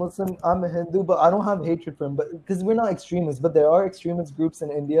Ahsan's a Muslim, I'm a Hindu, but I don't have hatred for him, but because we're not extremists, but there are extremist groups in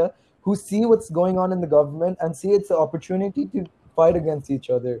India who see what's going on in the government and see it's an opportunity to fight against each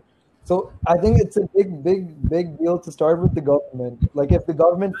other. So I think it's a big deal to start with the government. Like if the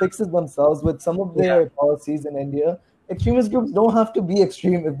government fixes themselves with some of their policies in India, extremist groups don't have to be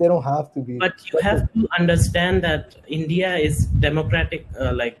extreme if they don't have to be. But you have to understand that India is democratic,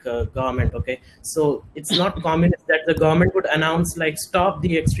 government. Okay, so it's not communist that the government would announce like stop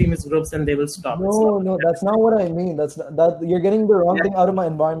the extremist groups and they will stop. It's not- No, that's not what I mean. That's not, that you're getting the wrong thing out of my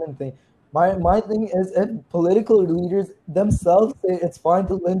environment thing. My thing is if political leaders themselves say it's fine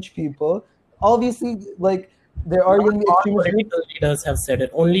to lynch people, obviously like there are going to be All extremist groups, political leaders have said it.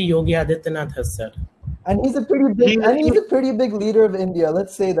 Only Yogi Adityanath has said. and he's a pretty big leader of India.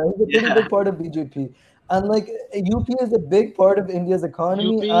 Let's say that he's a pretty big part of BJP, and like UP is a big part of India's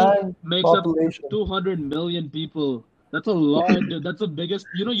economy UP and makes up population. 200 million people. That's a lot, dude. That's the biggest.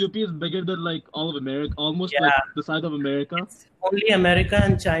 You know, UP is bigger than like all of America, almost like Yeah. the size of America. Only America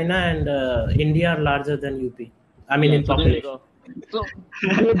and China and India are larger than UP. I mean, Yeah, in so there you population. go.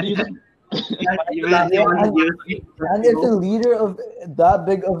 So, dude, do you think- And it's a leader of that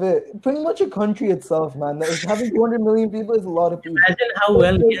big of it, pretty much a country itself, man. That is having 200 million people is a lot of people. Imagine how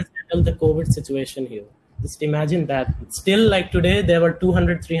well he has handled the COVID situation here. Just imagine that. Still, like today, there were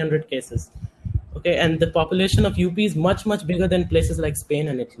 200, 300 cases. Okay, and the population of UP is much, much bigger than places like Spain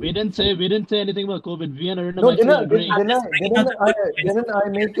and Italy. we didn't say anything about COVID. We and Arundam No, actually agree. didn't I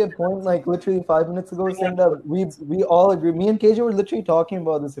make a point like literally 5 minutes ago saying that we all agree? Me and KJ were literally talking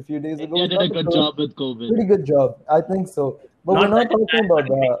about this a few days ago. India We did a thought good it was job with COVID. Pretty good job, I think so. But we're not talking about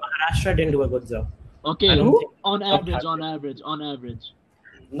that. Maharashtra didn't do a good job. Okay, I don't think- on average.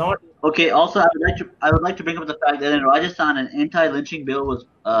 Not Okay. Also, I would like to bring up the fact that in Rajasthan, an anti-lynching bill was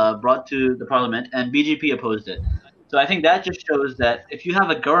brought to the parliament, and BJP opposed it. So I think that just shows that if you have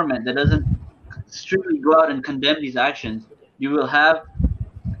a government that doesn't strictly go out and condemn these actions, you will have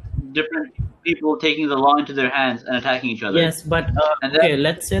different people taking the law into their hands and attacking each other. yes, but And then- okay.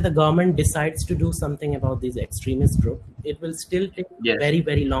 Let's say the government decides to do something about these extremist groups. It will still take Yes. a very,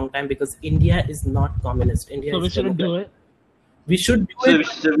 very long time because India is not communist. India So is we shouldn't do democratic. it. We should do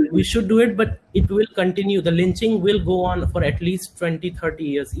So, it. We should do it, but it will continue. The lynching will go on for at least 20, 30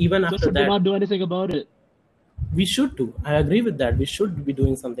 years. Even So after should we that, not do anything about it? we should do. I agree with that. We should be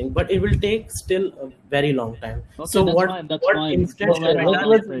doing something, but it will take still a very long time. Okay, So that's what? fine, that's what fine. instead Well, should I let's- do?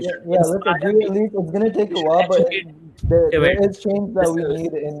 let's- Let's agree. At least it's gonna take a should while, but educate- there wait. is change that we Listen.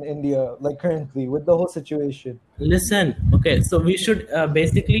 need in India, like currently with the whole situation. Listen, okay, so we should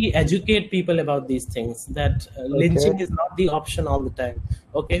basically educate people about these things, that lynching is not the option all the time,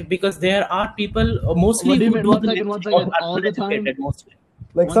 okay? Because there are people, mostly What do you who mean? do One the second, lynching one second. are All the time? uneducated mostly.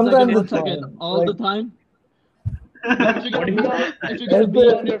 Like One sometimes second, it's all fine. the time. If you're What do gonna you be mean? on, if you're gonna be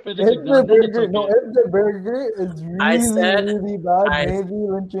on your physics exam, then it's okay. if the burger is I really, said really bad, I maybe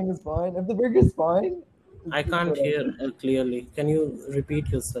lynching is fine. If the burger is fine, I can't hear clearly. Can you repeat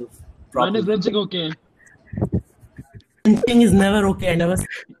yourself When is properly? lynching okay? Lynching is never okay. I never said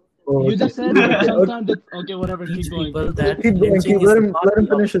Oh, You okay. just said that sometimes it's okay. Whatever. teach Keep going. people that Keep going. lynching Keep is let not him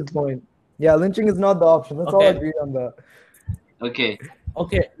the finish option. his point. Yeah, lynching is not the option. Let's all Okay. agree on that. Okay.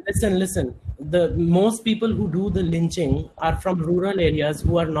 Okay, listen. The most people who do the lynching are from rural areas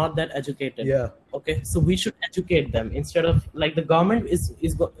who are not that educated. Yeah. Okay, so we should educate them instead of like the government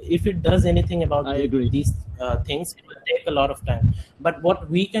if it does anything about I agree. these things, it will take a lot of time. But what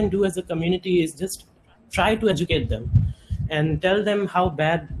we can do as a community is just try to educate them and tell them how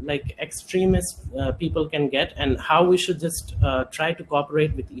bad like extremist people can get and how we should just try to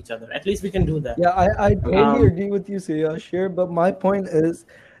cooperate with each other. At least we can do that. Yeah, I totally Um, agree with you, Suyash, here. But my point is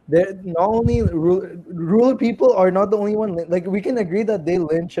that not only rural people are not the only one. Like we can agree that they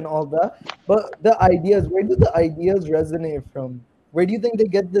lynch and all that, but the ideas. Where do the ideas resonate from? Where do you think they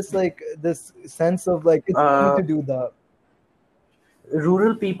get this this sense of like it's funny to do that?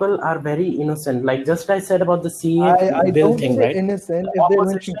 rural people are very innocent. Like just I said about the CA I bill don't thing, think they're right? innocent The if they're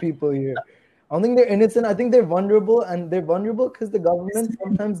opposition- lynching people here. I don't think they're innocent. I think they're vulnerable, and they're vulnerable because the government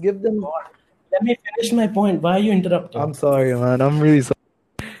sometimes give them. God, let me finish my point. Why are you interrupting? I'm sorry, man. I'm really sorry.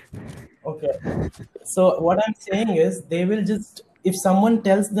 Okay. So what I'm saying is they will just if someone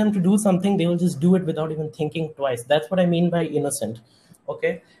tells them to do something, they will just do it without even thinking twice. That's what I mean by innocent.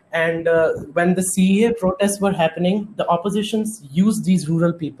 Okay. And when the CA protests were happening, the oppositions used these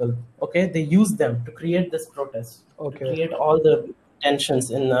rural people. Okay, they used them to create this protest, to create all the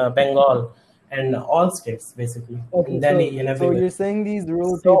tensions in Bengal and all states, basically, Okay, in Delhi and so everywhere. you're saying these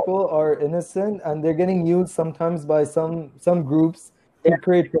rural So- people are innocent and they're getting used sometimes by some groups to They're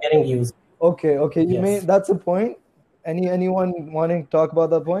create. getting used. Okay, you Yes. made that's a point. Anyone wanting to talk about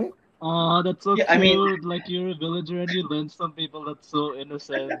that point? Oh, that's so Yeah, cute. I mean- like you're a villager and you lynch some people. That's so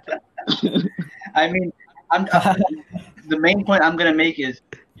innocent. I mean, the main point I'm gonna make is,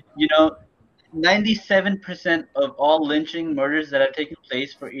 97% of all lynching murders that have taken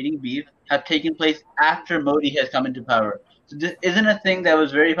place for eating beef have taken place after Modi has come into power. So this isn't a thing that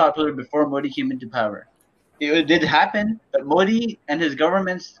was very popular before Modi came into power. It did happen, but Modi and his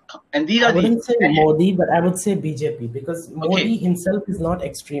governments, and these I are the wouldn't say Modi, but I would say BJP because Modi Okay. himself is not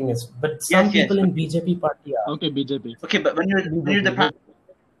extremist, but some Yes, people but- in BJP party are. Okay, BJP. Okay, but when you're the prime,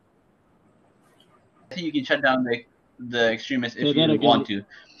 I think you can shut down the extremists Say if that you again. want to.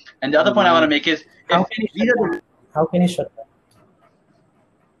 And the other point I want to make is, How if can you these shut are down? How can you shut down?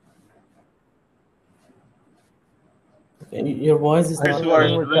 Okay, your voice is There's not who are-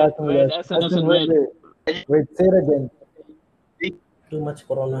 We're Wait, tracking wait, that. Ahsan, Ahsan, wait. wait, say it again. too much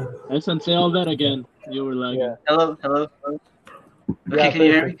corona. Ahsan, say all that again. You were lagging. Yeah. hello. Okay, Yeah, can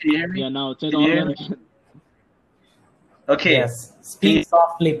you hear me? perfect. Can you hear me? Yeah, now say Can all you hear that me? again. Okay. Yes, speak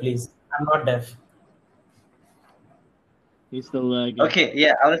softly, please. I'm not deaf. He's still lagging. Okay,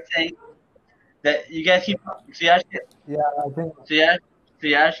 yeah, I was saying that you guys keep Suyash Yeah, I think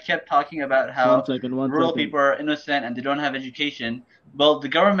kept talking about how One second. rural people are innocent and they don't have education. Well, the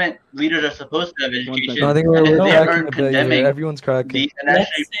government leaders are supposed to have education. second. I think and if we're they cracking aren't a bit condemning here. Everyone's cracking. these, and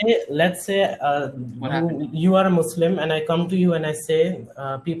actually, Let's say What happened? you are a Muslim and I come to you and I say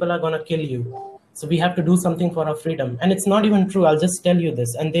people are gonna kill you. So we have to do something for our freedom. And it's not even true. I'll just tell you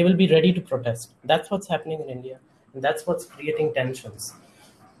this. And they will be ready to protest. That's what's happening in India. And that's what's creating tensions.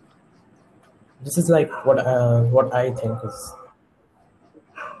 This is like what I think is.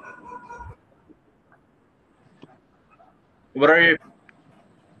 what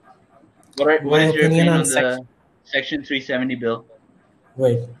My is your opinion opinion on on the Section 370 bill?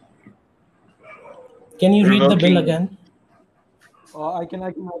 Wait. Can you read the bill Revoking- again? I can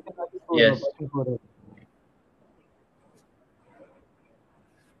pull Yes. it up. I can pull it up.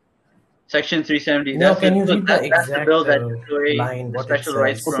 Section 370. No, That's can the, you read the that's the exact bill that took line, away what it special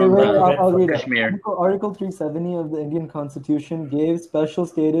rights says? Okay, from wait, read I'll from read it. Kashmir. Article 370 of the Indian Constitution gave special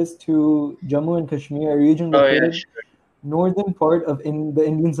status to Jammu and Kashmir, a region Oh yeah, located sure. northern part of the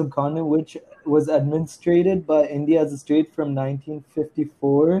Indian subcontinent, which was administrated by India as a state from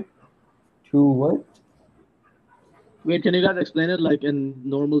 1954 to what? Wait, can you guys explain it like in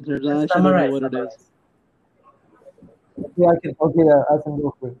normal terms? I Just actually don't know summarize. what it is. Yeah, I can. Okay, yeah, I can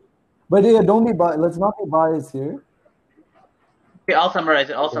go for it. But yeah, don't be biased. Let's not be biased here. Okay, I'll summarize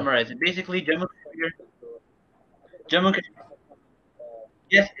it. Basically, Jammu and Kashmir.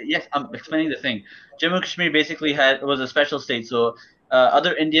 Yes, I'm explaining the thing. Jammu and Kashmir basically was a special state, so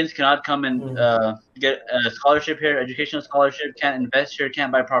other Indians cannot come and get a scholarship here, educational scholarship, can't invest here,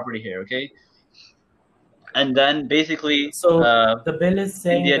 can't buy property here. Okay. And then basically, So the bill is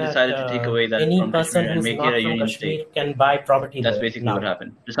saying India that decided to take away that any from person Kashmir and who's make it not a from union Kashmir state. can buy property That's there basically now. what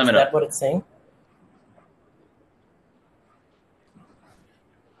happened. To sum Is it that up, what it's saying?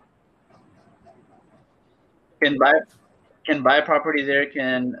 can buy property there.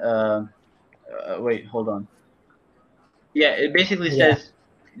 Can wait, hold on. Yeah, it basically Yeah. says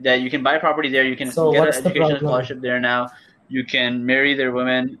that you can buy property there. You can So get an what's the educational problem? scholarship there now. You can marry their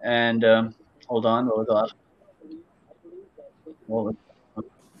women and hold on. What was the last? What was,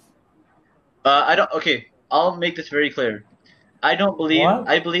 I don't. Okay, I'll make this very clear. I don't believe. What?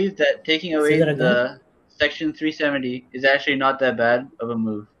 I believe that taking Say away that again. the Section 370 is actually not that bad of a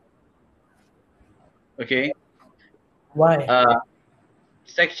move. Okay. Why?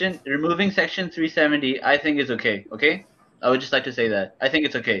 Removing Section 370, I think is okay. Okay. I would just like to say that I think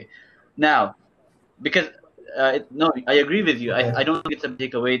it's okay. Now, because no, I agree with you. Okay. I don't think it's a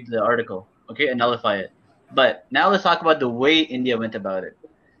take away the article. Okay, and nullify it. But now let's talk about the way India went about it.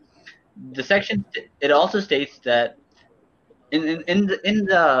 The section it also states that in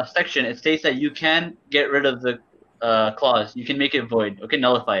the section it states that you can get rid of the clause. You can make it void. Okay,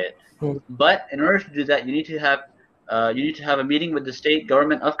 nullify it. Hmm. But in order to do that, you need to have a meeting with the state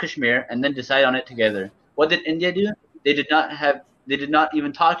government of Kashmir and then decide on it together. What did India do? They did not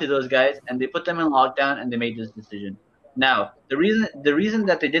even talk to those guys, and they put them in lockdown and they made this decision. Now, the reason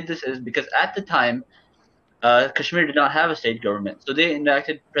that they did this is because at the time Kashmir did not have a state government. So they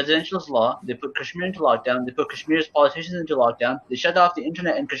enacted presidential law. They put Kashmir into lockdown. They put Kashmir's politicians into lockdown. They shut off the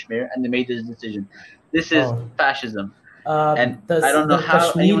internet in Kashmir, and they made this decision. This is fascism. And I don't know The how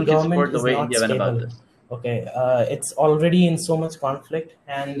Kashmir anyone can government support the is way not India went about stable. this. Okay, it's already in so much conflict,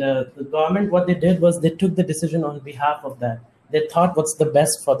 and the government, what they did was they took the decision on behalf of that. They thought what's the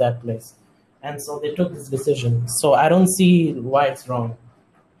best for that place, and so they took this decision. So I don't see why it's wrong.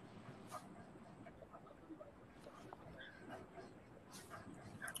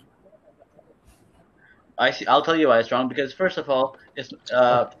 I'll tell you why it's wrong. Because first of all,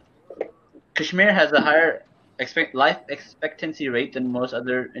 Kashmir has a higher life expectancy rate than most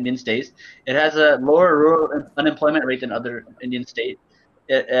other Indian states. It has a lower rural unemployment rate than other Indian states.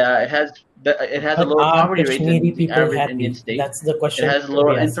 It has a But lower are poverty rate Kashmiri than the people average Indian happy? state. That's the It question has a to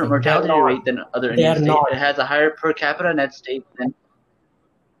lower be infant asking. They are mortality not. rate than other They Indian are states. not. It has a higher per capita net state than.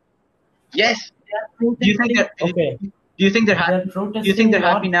 Yes. Do you think that? Okay. Do you think they're happy? Do you think they're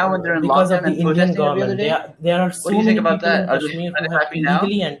happy now when they're in because of lockdown the and Indian protesting every other government. day? There are What so do you many think about people in that? Are Kashmir they who have happy now?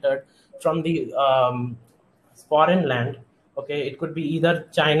 illegally entered from the foreign land. Okay, it could be either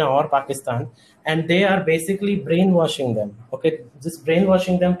China or Pakistan, and they are basically brainwashing them. Okay, just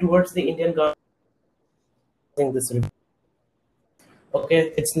brainwashing them towards the Indian government. This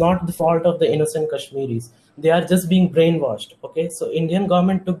okay, it's not the fault of the innocent Kashmiris. They are just being brainwashed. Okay, so Indian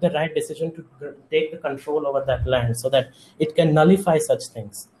government took the right decision to take the control over that land so that it can nullify such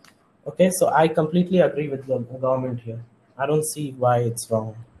things. Okay, so I completely agree with the government here. I don't see why it's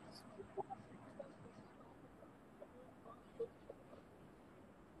wrong.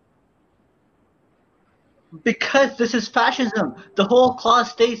 Because this is fascism. The whole clause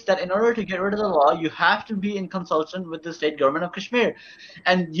states that in order to get rid of the law, you have to be in consultation with the state government of Kashmir.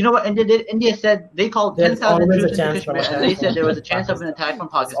 And you know what India did? India said they called There's 10,000 always a troops into chance from Kashmir, and they attack said there was a from chance of an attack from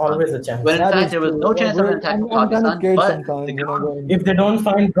There's Pakistan. always a chance. When in That fact is there was true. no chance of an attack from I'm kind of Pakistan. scared But sometimes the when I go in. If they don't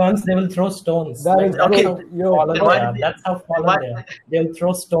find guns, they will throw stones. That is okay, how yo, fallen then why they are. did they, That's how then fallen why, they are. They'll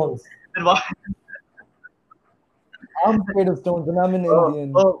throw stones. then why? I'm scared of stones, and I'm an Oh,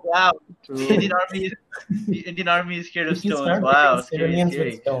 Indian. oh wow! The True. Indian army is scared of If you stones. start Wow, hitting scary, civilians scary.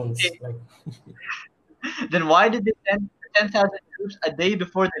 with stones, Okay, like then why did they send 10,000 troops a day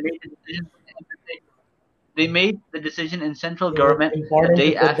before they made the decision? They made the decision in central it was government a important to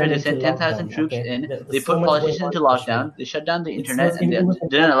day put after them they into sent 10,000 lockdown. troops Okay, in. there's They so put much going politicians on into in Kashmir. lockdown. They shut down the It internet, was and they important.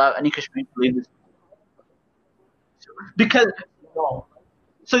 didn't allow any Kashmiri to leave this. Because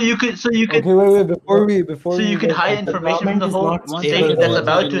No, you could Okay, wait. Before so we you could get hide something. information from government the is whole not One state stable second, that's there. one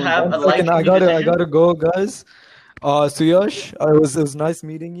about second, to one have second. a One second, I life-changing gotta decision. go, guys. Suyash, it was nice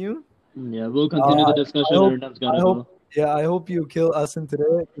meeting you. Yeah, we'll continue the I discussion. hope, Everyone's I gotta hope, go. yeah, I hope you kill Ahsan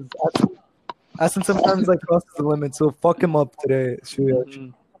today. 'Cause Ahsan sometimes like crosses the limit, so fuck him up today, Suyash. Mm-hmm.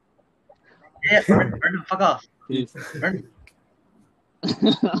 Yeah, burn him, fuck off. Peace. Burn.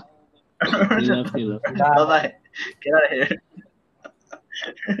 He left. He left. Bye bye. Get out of here.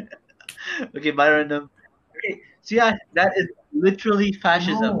 Okay, bye random. Okay, so yeah, that is literally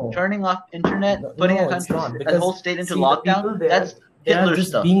fascism. No. Turning off internet, putting No, a it's country, not, a because whole state into see, the lockdown. people there, That's they are Hitler just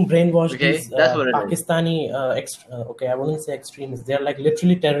stuff. being brainwashed. Okay, These that's what it is. Pakistani, okay, I wouldn't say extremists. They are like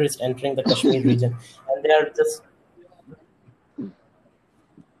literally terrorists entering the Kashmir region, and they are just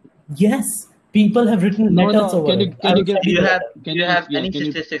yes. People have written No, letters no. over it. I Can you will give send Do me you you the the? have letter. do you have any Can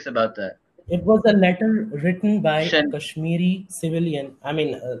you? statistics about that? It was a letter written by a Shen, Kashmiri civilian, I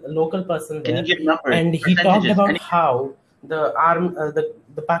mean, a local person can you there, give numbers, and he talked percentages, about any? how the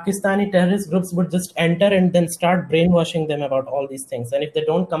Pakistani terrorist groups would just enter and then start brainwashing them about all these things, and if they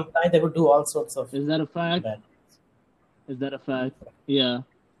don't comply, they would do all sorts of Is that a fact? bad. Is that a fact? Yeah.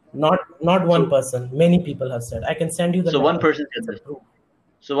 Not one So person. Many people have said. I can send you the so one letter. person said It's a this. proof.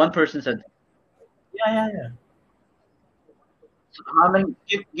 So one person said. Yeah. So how many?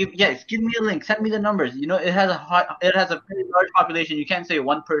 Yes, give me a link. Send me the numbers. You know, it has a very large population. You can't say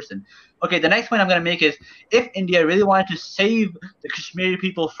one person. Okay, the next point I'm going to make is if India really wanted to save the Kashmiri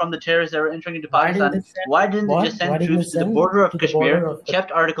people from the terrorists that were entering into Why didn't Pakistan, they send why didn't they what? just Why send didn't they troops to the send border of to the border Kashmir? of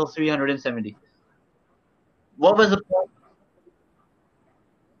Kept Article 370. What was the point?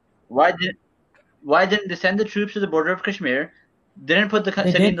 Why did Why didn't they send the troops to the border of Kashmir? Didn't put the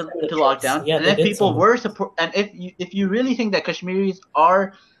They city did send the into troops. lockdown, Yeah, and they if did people send them. were support, and if you really think that Kashmiris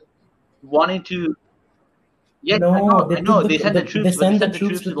are wanting to, yes, No, I know they sent the they troops, but they send the sent the troops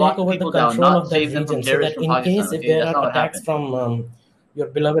troops to to take lock over the people down, control not of that save them from region, so terrorists that from in Pakistan. case if Okay, there that's not are what attacks happened. from your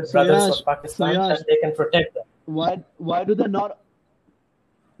beloved brothers of Pakistan, then Suyash, they can protect them. why do they not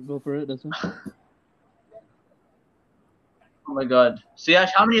go for it? That's it. Oh my God, Suyash,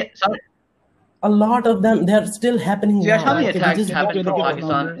 A lot of them, they are still happening Suyash, how now. many Okay, we attacks just don't happened from Okay, know.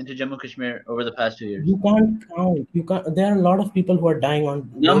 Pakistan numbers. into Jammu Kashmir over the past 2 years? You can't count. You can't. There are a lot of people who are dying on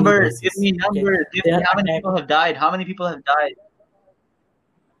daily Numbers, give basis. me Okay, numbers. Give they me are how many attacked. people have died. How many people have died?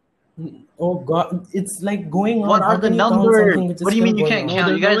 Oh God, it's like going What on. are How the can you count numbers? something which What is do you still mean you going can't on? No,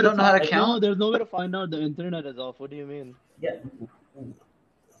 count? You there's no guys way to don't know how to find. count? No, there's no way to find out. The internet is off. What do you mean? Yeah.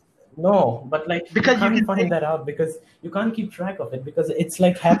 No, but like you Because you can't can find say, that out because you can't keep track of it because it's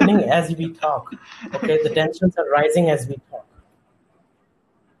like happening as we talk. Okay, the tensions are rising as we talk.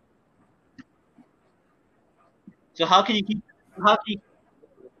 so how can you keep? How can you?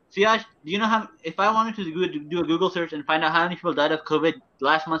 Siyash, do you know how? If I wanted to do a Google search and find out how many people died of COVID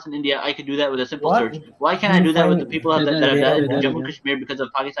last month in India, I could do that with a simple What search. Why can't I you'll do that with the find? people Say that that have again. died Say in that What? Jammu and again. Kashmir because of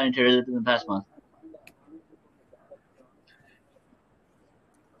Pakistani terrorism in the past month?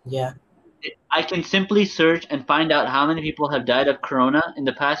 Yeah, I can simply search and find out how many people have died of corona in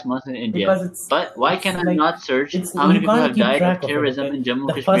the past month in India. because But why it's can I like not search it's how many you people can't have keep died of track of it. terrorism Okay, in Jammu and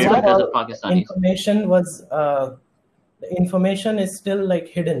the Kashmir first of because all, of Pakistanis? information was the information is still like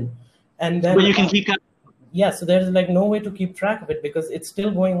hidden, and But then you can keep. yeah, so there's like no way to keep track of it because it's still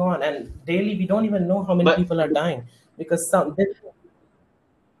going on, and daily we don't even know how many But people are dying because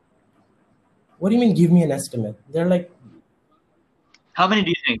what do you mean? Give me an estimate. They're like how many do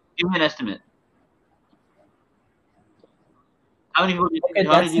you think? Give me an estimate. How many people do you think? okay,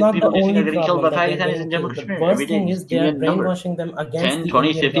 How that's many not the people do you think are only getting killed by problem that they're Pakistanis in getting Jammu and killed. The Kashmir every worst day? thing is Just they give me are a number. brainwashing them against 10, the 20,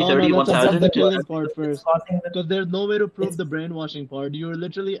 Indian 50, No, government. no, 30, let's It's address just the 1,000. killing because part it's first. causing them. Because there's no way to prove It's the brainwashing part. You're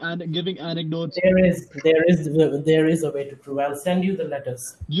literally giving anecdotes. there is a way to prove. I'll send you the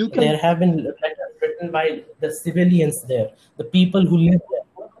letters. You can. There have been letters written by the civilians there, the people who live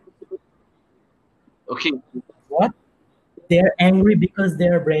there. Okay. What? They're angry because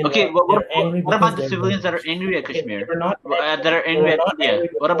they're Okay. brainwashed. They're angry What about because the they're civilians that are brainwashed. angry at Okay, Kashmir? they were not That are angry. They angry were at not India? angry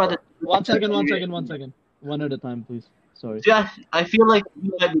What about the before. One civilians that second, are one angry at second, one India? second. One at a time, please. Sorry. Yeah, I feel like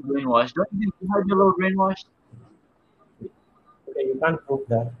you might be brainwashed. Don't you think you might be a little brainwashed? Okay, you can't prove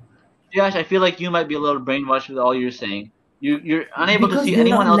that. Josh, I feel like you might be a little brainwashed with all you're saying. You're unable to Because see there are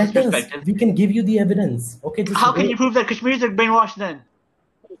anyone else's letters. perspective. We can give you the evidence. Okay, just How can wait. you prove that Kashmiris are brainwashed then?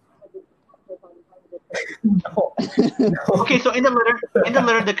 No. Okay, so in the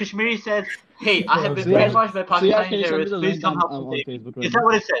letter, the Kashmiri says, "Hey, I have been Suyash, brainwashed by Suyash, can Pakistani you send me terrorists. the Please link? come help I'm me on save me." Facebook right Is that now.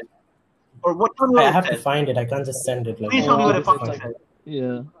 what it says? Or what? Tell me I what it have to says. find it. I can't just send it like Please that. tell me what I it have to fucking find says.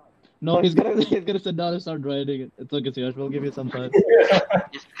 Yeah. No, he's gonna sit down and start writing it. It's okay, Suyash. We'll give you some time.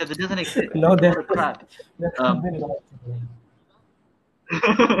 Just because it doesn't exist. it. No, What a crap. there have been lots of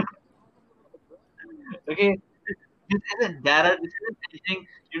them. Okay, this isn't data. This isn't anything.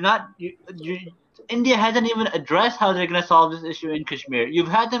 You're not. India hasn't even addressed how they're gonna solve this issue in Kashmir. You've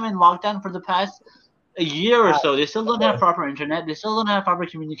had them in lockdown for the past a year or so. They still don't have proper internet. They still don't have proper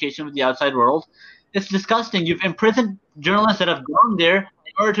communication with the outside world. It's disgusting. You've imprisoned journalists that have gone there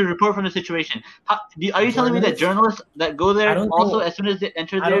in order to report from the situation. Are you telling me that journalists that go I there don't also, think. as soon as they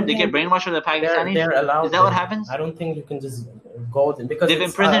enter I there, don't they get think brainwashed by the Pakistanis? they're allowed. Is that what there. happens? I don't think you can just go there because They've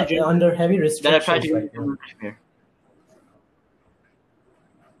it's imprisoned journalists under heavy that have tried restrictions to right get now. to Kashmir.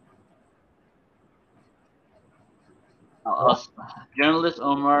 Journalist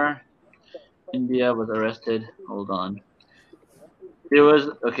Omar India was arrested. Hold on. There was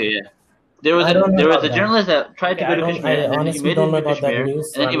okay, yeah. There was I don't know a about that. journalist that tried to Okay, go to Kashmir, and then he honestly made it don't know to about that Kashmir,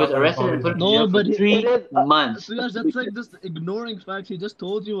 news, so and then he I'm was not gonna arrested and comment put in on jail No, for but 3 months. Suyash, that's like just ignoring facts. He just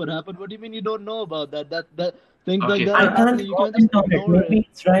told you what happened. What do you mean you don't know about that? That things like Okay, that I are can't happening. You can't just comment on it. ignore Maybe it.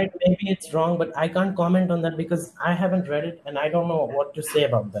 it's right, maybe it's wrong, but I can't comment on that because I haven't read it and I don't know what to say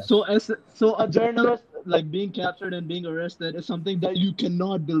about that. So a journalist like being captured and being arrested is something that you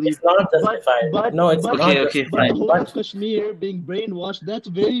cannot believe. It's not justified. No, it's not Okay, justified. But the whole But of Kashmir being brainwashed, that's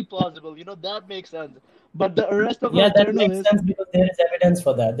very plausible. That makes sense. But the arrest of yeah, a that makes journalist. sense because there is evidence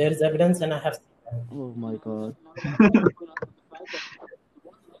for that. There is evidence, and I have seen that. Oh my god.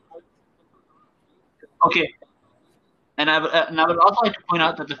 okay. And I would also like to point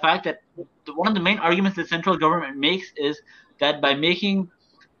out that the fact that one of the main arguments the central government makes is that by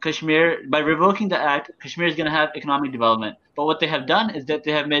revoking the act, Kashmir is going to have economic development. But what they have done is that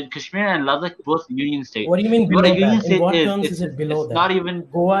they have made Kashmir and Ladakh both union states. What do you mean What below a union that? In state what is, terms is it below it's that? not even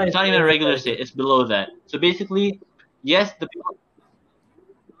Goa it's is not even a below regular that. state. It's below that. So basically, yes, the people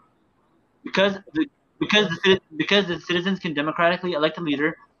because the citizens can democratically elect a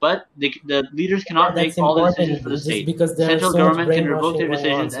leader, but the leaders cannot That's make all the important decisions for the just state. because The there is central so much government can revoke brainwashing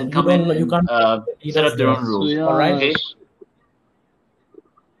their going on. decisions So and you come don't in know, you and can't set up their own rules. Suyash. All right. Okay.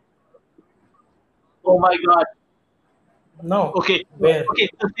 Oh my God. No. Okay. Where? Okay.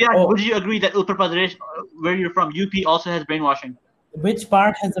 So Suyash, Oh. would you agree that Uttar Pradesh, where you're from, UP, also has brainwashing? Which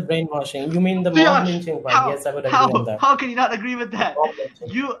part has the brainwashing? You mean the mob Suyash, lynching part? Yes, I would agree on that. How can you not agree with that? Mob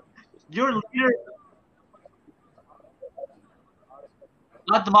lynching. Your leader,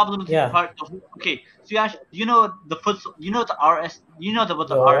 not the mob lynching Yeah. part. Okay, Suyash, you know the RS, what the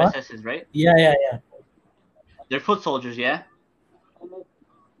The what? RSS is, right? Yeah. They're foot soldiers, yeah.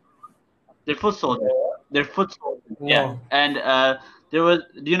 They're foot soldiers. No. Yeah. And there was,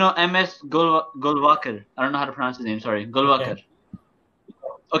 do you know MS Golwalkar? I don't know how to pronounce his name. Sorry, Golwalkar.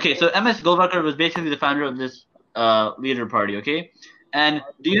 Okay, so MS Golwalkar was basically the founder of this leader party. Okay, and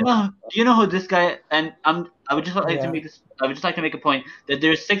do you know who this guy? And I would just like to make this. I would just like to make a point that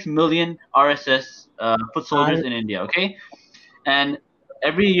there's 6 million RSS foot soldiers in India. Okay, and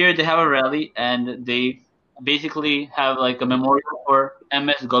every year they have a rally and they basically have like a memorial for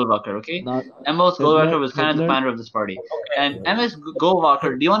MS Golwalkar. Okay, MS Golwalkar was kind of the founder of this party. And MS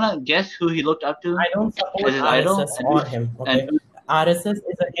Golwalkar, do you want to guess who he looked up to? I don't support as his idol? RSS or him. Okay. And RSS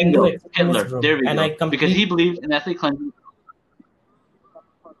is a Hindu extremist Hitler. group, There we and go. Because he believes in ethnic cleansing.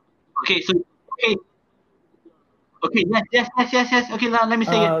 Okay, so okay, yes. Okay, now let me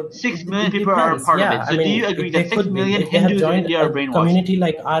say it. 6 million people are part of it. So do you agree that 6 million Hindus in India are brainwashed? Community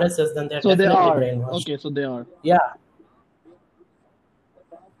like RSS, then they're definitely brainwashed. Okay, so they are. Yeah.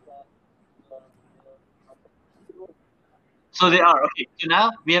 So they are. Okay, so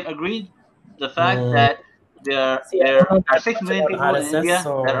now we have agreed the fact that there are 6 million people in India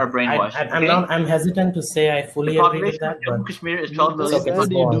that are brainwashed. I'm hesitant to say I fully agree with that. Jammu Kashmir is 12 million people.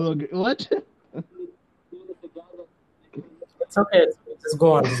 You do agree. What? It's okay. Just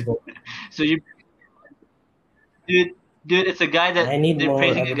go on. So dude, it's a guy that they're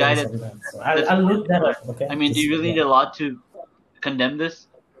praising a guy that. So I'll look that up. Okay. I mean, do you really need a lot to condemn this?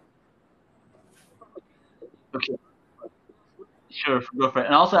 Okay. Sure, go for it.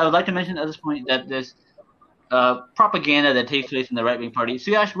 And also, I would like to mention at this point that this propaganda that takes place in the right-wing party.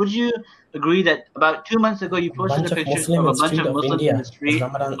 Suyash, would you agree that about 2 months ago you posted a picture of a bunch of Muslims in the street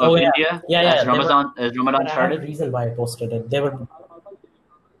of India as Ramadan started? I have a reason why I posted it. They were.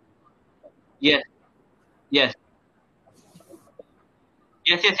 Yes.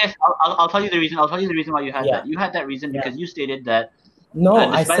 I'll tell you the reason. I'll tell you the reason why you had that. You had that reason because you stated that. No,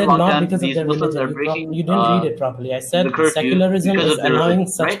 I said not because of their Muslims religion. You didn't read it properly. I said secularism is allowing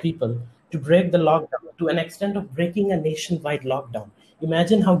such people to break the lockdown to an extent of breaking a nationwide lockdown.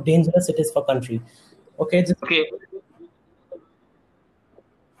 Imagine how dangerous it is for country. Okay.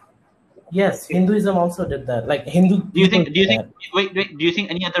 Yes, Hinduism also did that. Like Hindu. Do you think? Wait. Do you think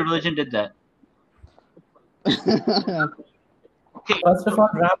any other religion did that? Okay. First of all,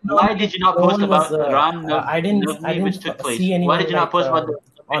 why did you not post about Ram Navami, I didn't which took place? see anyone Why did you not post about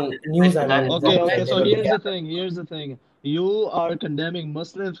on news? Okay. So here's the thing. You are condemning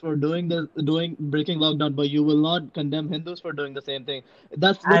Muslims for breaking lockdown, but you will not condemn Hindus for doing the same thing.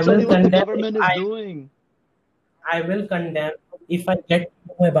 That's literally what the government is doing. I will condemn if I get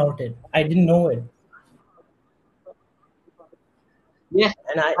to know about it. I didn't know it. Yes,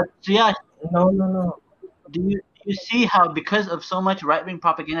 No. Do you see how because of so much right-wing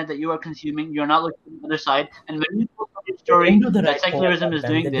propaganda that you are consuming, you're not looking at the other side? And when you post on your story that secularism is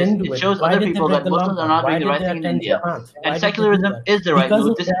doing this, it shows other people that Muslims are not doing the right thing in India. And secularism is the right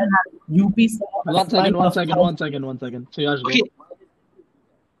move. One second. Suyash, okay.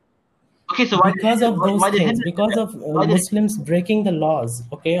 Okay, so why because of those did things, Hindus do because that? of Why did Muslims breaking the laws,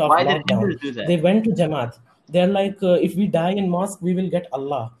 okay, of why did lockdown, Hindus do that? they went to Jamaat. They're like, if we die in mosque, we will get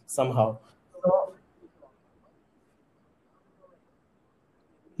Allah somehow. So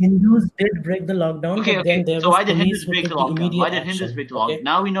Hindus did break the lockdown, Okay, but then okay. there So was why did police Hindus who break took the the lockdown? Why immediate did Hindus action, break the okay? lockdown?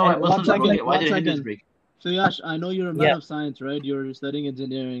 Now we know why And Muslims broke it. Why One did Hindus second. break it? So Yash, I know you're a man yeah, of science, right? You're studying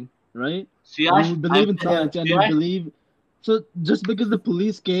engineering, right? Suyash, You I'm believe in yeah. science and you Suyash. believe. So just because the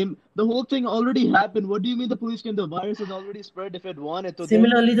police came, the whole thing already happened. What do you mean the police came? The virus has already spread if it wanted. So then,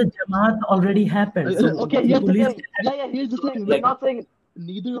 Similarly, the Jamaat already happened. So okay, the here's the police thing. Yeah, here's the thing. We're like not saying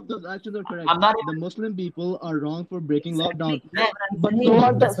neither of those actions are correct. I'm not The Muslim people are wrong for breaking lockdown, exactly that's what I'm but so saying.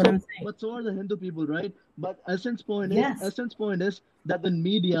 are That's what I'm saying. but so are the Hindu people, right? But Yes. essence point is that the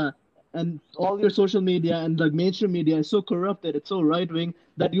media and all your social media and like mainstream media is so corrupted, it's so right wing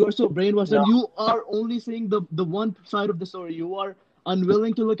that you are so brainwashed No, and you are only seeing the one side of the story. You are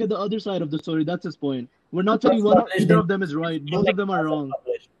unwilling to look at the other side of the story. That's his point. We're not it was saying published either in of them is right. in Both of like them are mass wrong.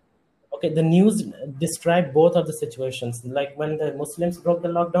 published. Okay, the news described both of the situations, like when the Muslims broke the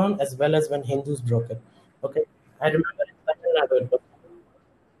lockdown as well as when Hindus broke it. Okay, I remember in Tamil Nadu it was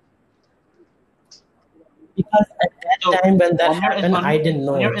because at So that time when that on your happened, I didn't on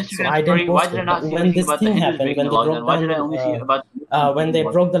know your it, so Instagram I didn't story, why post did I it. But not see when anything this about the thing Hindus happened, breaking when the they broke lockdown? Why down did I only see about the Muslims when breaking they the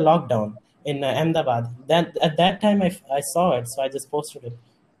lockdown? broke the lockdown in Ahmedabad, then at that time I saw it, so I just posted it.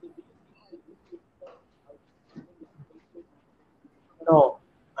 No,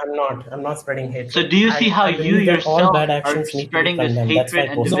 I'm not. I'm not spreading So hatred. do you see how I you believe that all yourself bad are actions need to be spreading this condemned. That's why hatred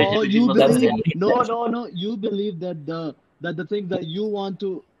I and posted division No, it. between you Muslims That's and the believe Hindus? only intention. no. You believe that the things that you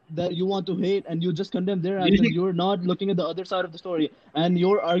want to hate and you just condemn their Do you actions. think You're not looking at the other side of the story. And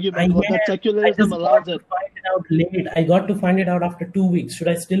your I argument was that am. I secularism just got allows to it. find it out late. I got to find it out after 2 weeks. Should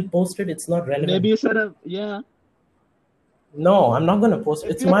I still post it? It's not Maybe relevant. you said yeah. No, I'm not gonna post it.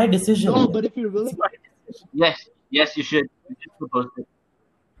 If It's you're my no, decision. but if you're It's willing, my decision. yes, yes, you should. You should post it.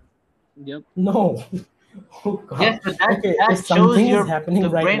 yep. No. Oh Yes, God. but Okay, that if shows something is happening the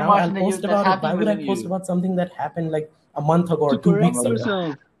right now, I'll brainwashing post that's about it. Why happening would I within post you. about something that happened like a month ago To or two correct weeks ago?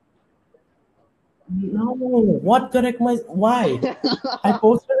 yourself. No. What correct my why? I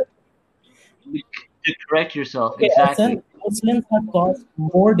posted it. To correct yourself, Okay, exactly. Ahsan, Muslims have caused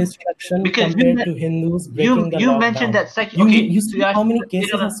more destruction Because you compared to Hindus you breaking the you mentioned lockdown. that section. You Okay, you so see you how actually, many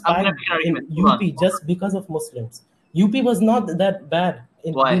cases have I'm gonna spiked make an in argument. UP just because of Muslims. UP was not that bad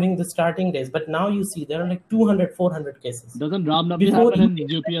Why? during the starting days, but now you see there are like 200, 400 cases. Doesn't Ram Navami Before happen UP in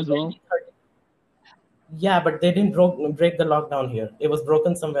was UP like as well? 20, 30. Yeah, but they didn't break the lockdown here. It was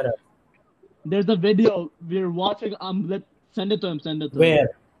broken somewhere else. There's a video we're watching. Let send it to him. Send it to him. Where?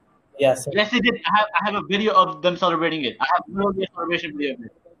 Yes. Yes, they did. I have a video of them celebrating it. I have literally a celebration video of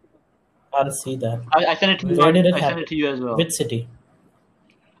it. I'll see that. I sent it to you. Where did it I sent happen? it to you as well. Which city?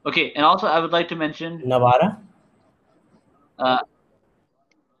 Okay, and also I would like to mention Nawara? uh,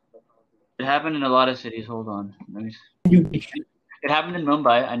 it happened in a lot of cities. Hold on, let me. UP. It happened in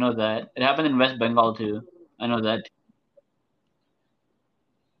Mumbai. I know that. It happened in West Bengal too. I know that.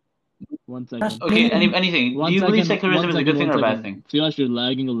 1 second. Okay, anything. Do you believe secularism is a good thing or a bad thing? Suyash, you're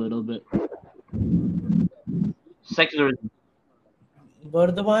lagging a little bit. Secularism.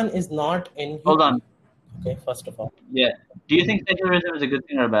 Burdwan is not in UP. Hold on. Okay, first of all. Yeah. Do you think secularism is a good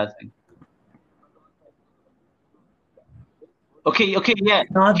thing or a bad thing? Okay, yeah.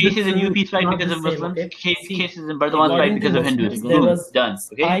 Not Cases in the UP spike not because the of same, Muslims. okay? See, Cases in Burdwan spike according to because of Hindus. Muslims, there Boom. was Done.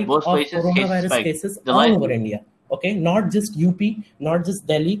 Okay. spike Both of places, cases coronavirus spike. cases The all life. over India. Okay, not just UP, not just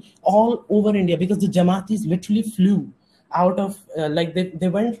Delhi, all over India because the Jamatis literally flew out of like they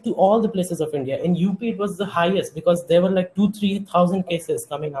went to all the places of India. In UP, it was the highest because there were like 2,000-3,000 cases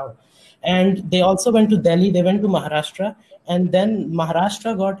coming out, and they also went to Delhi. They went to Maharashtra, and then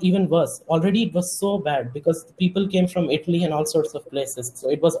Maharashtra got even worse. Already, it was so bad because people came from Italy and all sorts of places. So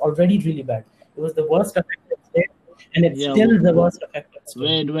it was already really bad. It was the worst affected state, and it's Yeah, still the worst affected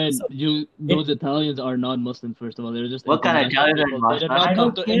state. wait. So Those Italians are not Muslims. First of all, they're just What kind of international Italians are people. They did not I come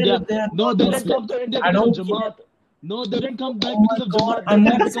don't to care India. if they are No, not they didn't come Muslim. to India I because of don't care. Jamaat. No, they didn't come back Oh because my of God, Jamaat. They I'm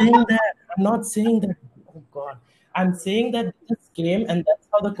came not because saying that. I'm not saying that. Oh God. I'm saying that they just came and that's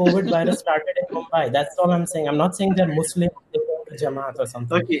how the COVID virus started in Mumbai. That's all I'm saying. I'm not saying they're Muslim, they go to Jamaat or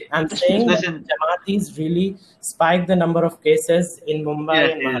something. Okay. I'm saying that Listen. Jamaatis really spiked the number of cases in Mumbai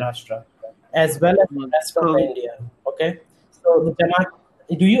Yes, and yes. Maharashtra, as well as the rest of Cool. India. Okay? So the Jamaat,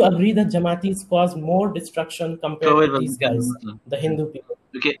 do you agree that Jamaatis caused more destruction compared COVID to these was guys, Muslim. the Hindu people?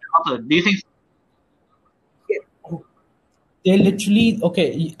 Okay. Also, do you think? They literally,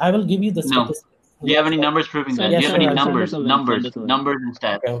 okay, I will give you the No. statistics. Do you have any numbers proving that? Send Do you us have any a link, send numbers? us a link, Numbers. send us a link. Numbers and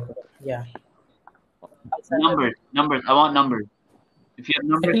stats. Okay. Yeah. I'll send it. Numbers. I want numbers. If you have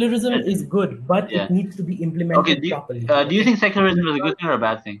numbers, Secularism is good, but Yeah. it needs to be implemented Okay. properly. Do you think secularism is a good thing or a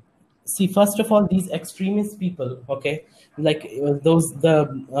bad thing? See, first of all, these extremist people, okay, like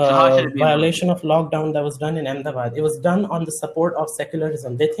the how should it be violation of lockdown that was done in Ahmedabad, it was done on the support of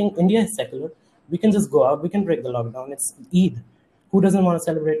secularism. They think India is secular. We can just go out, we can break the lockdown. It's Eid. Who doesn't want to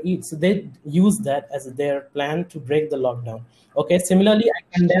celebrate Eid? So they use that as their plan to break the lockdown. Okay, similarly,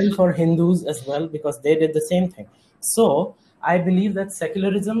 I condemn for Hindus as well because they did the same thing. So I believe that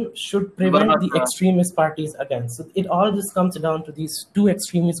secularism should prevent about, the extremist parties again. So it all just comes down to these two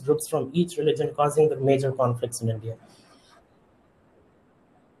extremist groups from each religion causing the major conflicts in India.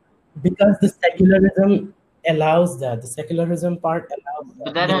 Because the secularism allows that. The secularism part allows that.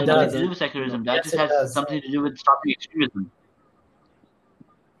 But that It has nothing does. to do with secularism. That Yes, just it has does. something to do with stopping extremism.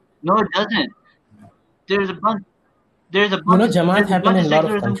 No, it doesn't. There's a bunch. There's a bunch. You know, Jamaat there's a happened bunch in a lot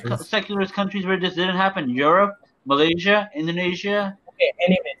of secularism, countries. secularist countries where this didn't happen. Europe, Malaysia, Indonesia. Okay,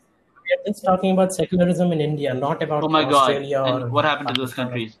 anyways, we are just talking about secularism in India, not about Oh my God! Australia or And what happened to those Pakistan.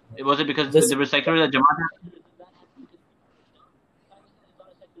 countries? It was it because Just- they were secular that Jamaat?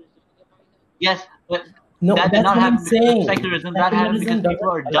 Yes, but No, that did that's not what I'm happen because of saying. secularism. That happened because Secularism people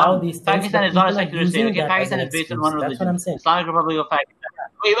are doesn't allow dumb. these things, Pakistan but is not a people are secular state. using Okay, that Pakistan as is an based on excuse. one That's religion. what I'm saying. Islamic Republic of Pakistan.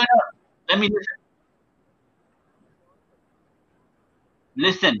 Wait, let me listen.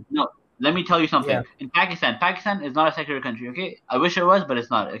 Listen, no. Let me tell you something. Yeah. In Pakistan is not a secular country. Okay, I wish it was, but it's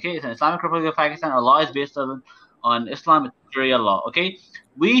not. Okay, it's an Islamic Republic of Pakistan. Our law is based on Islam, it's Sharia law. Okay,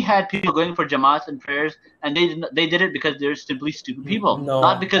 we had people going for Jamaats and prayers, and they did it because they're simply stupid people, No,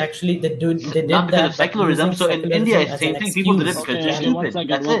 not because actually they did not because that, of secularism. but So in using India, secularism it's the as same an thing. People did it excuse. because Okay, they're okay,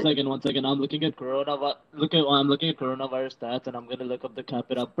 stupid. one second. I'm looking at I'm looking at coronavirus stats, and I'm gonna look up the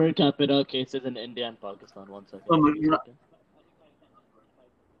per capita cases in India and Pakistan. One second. Oh my Give me a God. second.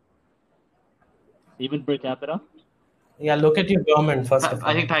 Even per capita? Yeah, look at your government first of all.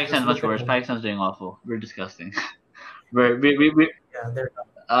 I think Pakistan is Just much look at worse. them. Pakistan's doing awful. We're disgusting. we Yeah, they're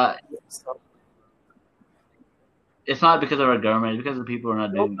so, It's not because of our government. It's because the people are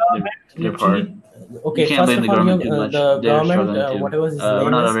not doing their part. literally. Okay, You can't first blame of the all, government too much. the They're government, struggling too. whatever his We're name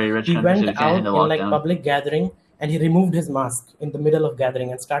not a is, very rich he country, so went we can't out handle in like lockdown. public gathering and he removed his mask in the middle of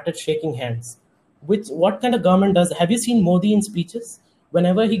gathering and started shaking hands. What kind of government does? Have you seen Modi in speeches?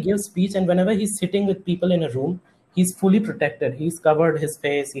 Whenever he gives speech and whenever he's sitting with people in a room, he's fully protected. He's covered his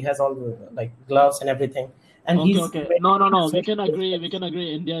face. He has all the like gloves and everything. And Okay, he's okay. No. We can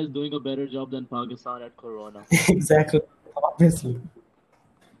agree. India is doing a better job than Pakistan at Corona. Exactly, obviously.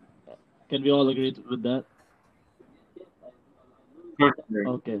 Can we all agree with that?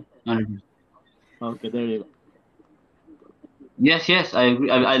 Okay. 100%. Okay, there you go. Yes, I agree.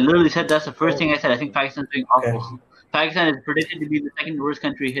 I literally said that's the first thing I said. I think Pakistan's doing awful. Okay. Pakistan is predicted to be the second worst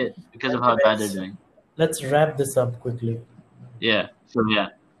country hit because of how bad they're doing. Let's wrap this up quickly. Yeah. So yeah,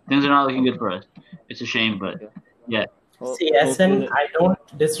 things are not looking good for us. It's a shame, but yeah. See, Ahsan, I don't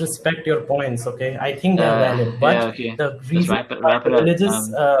disrespect your points, okay? I think they're valid, but yeah, okay. the Let's reason wrap it up.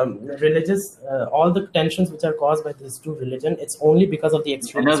 religious, all the tensions which are caused by these two religions, it's only because of the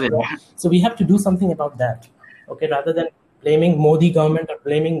extremists. they are. So we have to do something about that, okay? Rather than blaming Modi government or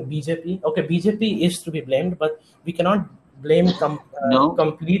blaming BJP. Okay, BJP is to be blamed, but we cannot blame No.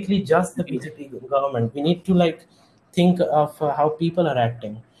 completely just the BJP government. We need to like think of how people are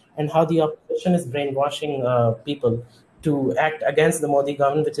acting and how the opposition is brainwashing people to act against the Modi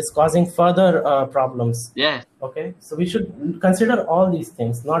government, which is causing further problems. Yes. Okay, so we should consider all these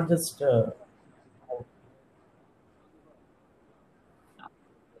things, not just.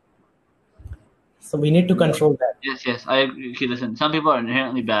 So we need to control that. Yes, I agree. Okay, listen, some people are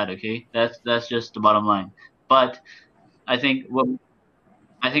inherently bad. Okay, that's just the bottom line. But I think what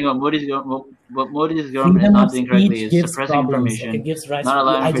Modi's government is not doing correctly is suppressing information, okay, gives rise not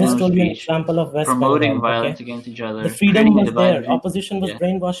allowing I freedom just of told you an speech, example of West promoting Bengal, violence okay? against each other. The freedom creating a was divide there. between- Opposition was Yeah.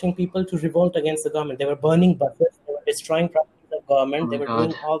 brainwashing people to revolt against the government. They were burning buses. They were destroying property of government. Oh They my were God.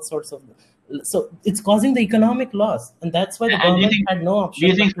 doing all sorts of. So it's causing the economic loss, and that's why the And do you government think- had no do option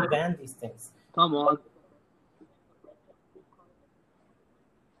you think- but to ban these things. Come on.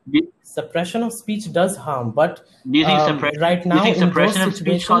 Suppression of speech does harm, but Do you think suppression- right do you now think in those suppression of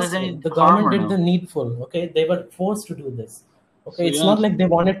speech causes situations, any the harm government or did no? the needful. Okay, they were forced to do this. Okay, So it's yes, not like they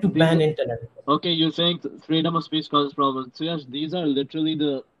wanted to these ban are- internet. Okay, you're saying freedom of speech causes problems. So yes, these are literally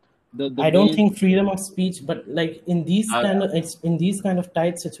the I don't main- think freedom of speech, but like in these kind of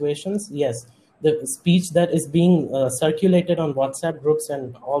tight situations, yes, the speech that is being circulated on WhatsApp groups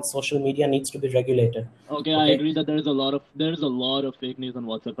and all social media needs to be regulated. Okay, I agree that there's a lot of fake news on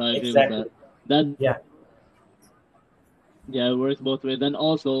WhatsApp. I agree with that. Yeah. Yeah, it works both ways. And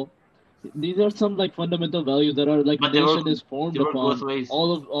also, These are some like fundamental values that are like But nation is formed they work both upon. ways.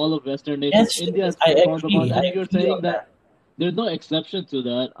 All of Western nations, Yes, India is I formed upon. agree. I And you're agree saying on that that. there's no exception to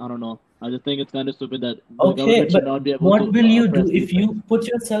that. I don't know. I just think it's kind of stupid that the Okay, government should but not be able what to will you do oppress if people. you put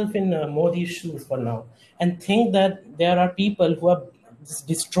yourself in Modi's shoes for now and think that there are people who are just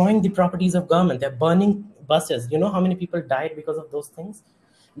destroying the properties of government? They're burning buses. You know how many people died because of those things?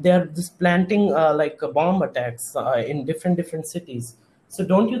 They're just planting bomb attacks in different cities. So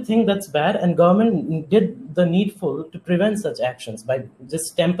don't you think that's bad? And government did the needful to prevent such actions by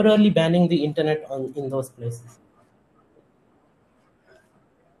just temporarily banning the internet in those places.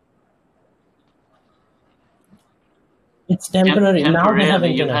 It's temporary. Now they have Temporarily,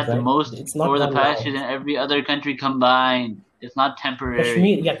 you've internet, had the right? most It's not over the gone past now. year than every other country combined. It's not temporary.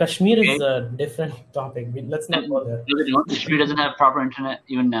 Kashmir, yeah, Kashmir Okay? is a different topic. Let's not go And there. Kashmir doesn't have proper internet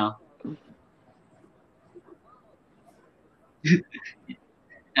even now.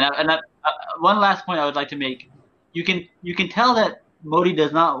 One last point I would like to make: you can tell that Modi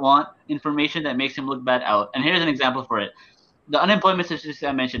does not want information that makes him look bad out. And here's an example for it: the unemployment statistics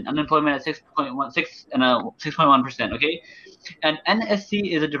I mentioned, unemployment at 6.16 and 6.1%. Okay, and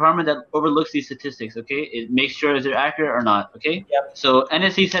NSC is a department that overlooks these statistics. Okay, it makes sure is they're accurate or not. Okay, Yeah, so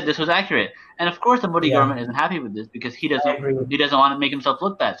NSC said this was accurate, and of course the Modi yeah, government isn't happy with this because I agree. he doesn't want to make himself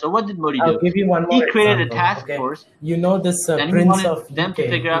look bad. So what did Modi I'll do? give you one He more created a example. task Okay, force, you know this and he Prince wanted of them to UK.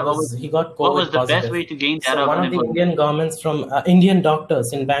 figure out He got what was COVID the best positive. way to gain data So of one of the unemployment. Indian governments from Indian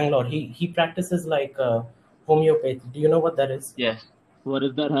doctors in Bangalore, he practices like homeopathy. Do you know what that is? Yes. What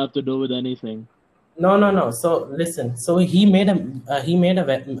does that have to do with anything? No, no, no. So listen. So he made a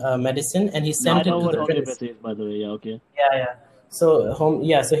medicine and he I sent it know to what the prince. homeopathy is, by the way. Yeah, okay. Yeah, yeah.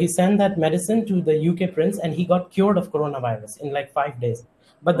 So he sent that medicine to the UK prince, and he got cured of coronavirus in like 5 days.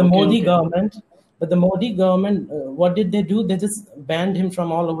 But the Okay, Modi okay. government, what did they do? They just banned him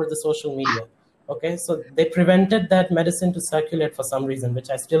from all over the social media. Okay, so they prevented that medicine to circulate for some reason, which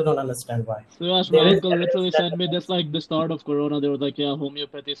I still don't understand why. Suyash, my There is uncle evidence literally that sent me this like the start of Corona. They were like, yeah,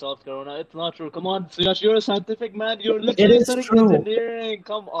 homeopathy solves Corona. It's not true. Come on, Suyash, you're a scientific man. You're it literally is studying true. engineering.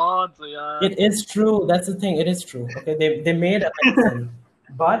 Come on, Suyash. It is true. That's the thing. It is true. Okay, they made a medicine,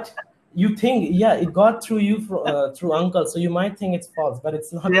 but you think, yeah, it got through you through uncle, so you might think it's false, but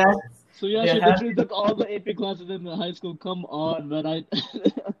it's not Yeah. false. Suyash, There you have literally been, took all the AP classes in the high school. Come on, man.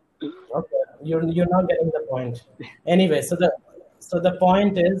 okay, you're not getting the point. Anyway, so the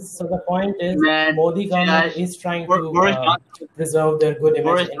point is Man, Modi government Suyash, is trying to Boris Johnson, preserve their good image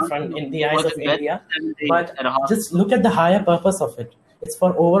Boris in the Johnson eyes was of in bed India, for 7 days but at a just hospital. look at the higher purpose of it. It's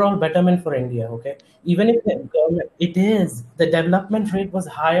for overall betterment for India. Okay, even if the government, it is the development rate was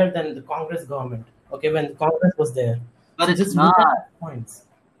higher than the Congress government. Okay, when the Congress was there, But so it's just look at not. the points.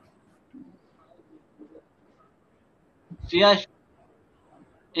 Suyash,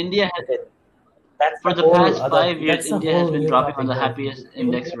 India has, Okay, that's for a the whole past other. 5 years, That's a India has whole been new dropping on topic the there. happiest We will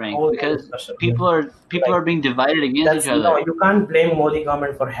index get a rank whole new because discussion here. people Like are being divided against each that's no, other. you can't blame Modi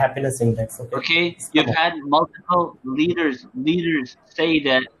government for happiness index. Okay, Okay, just you've come on. had multiple leaders say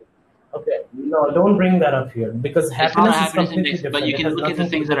that Okay, no, don't bring that up here because it's not a happiness is happiness completely index, but different. you It can has look at the nothing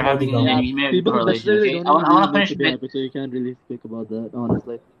to do things that with are Modi happening and government. you make a People correlation. necessarily Okay, don't even I want really to need finish to be with. happy, so you can't really speak about that,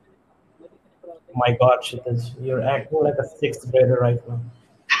 honestly. My God, Kshitij, you're acting like a sixth grader right now.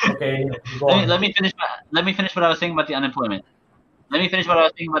 Okay, go on. Let me finish what I was saying about the unemployment. Let me finish what I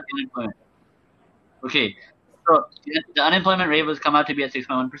was saying about the unemployment. Okay, so the unemployment rate was come out to be at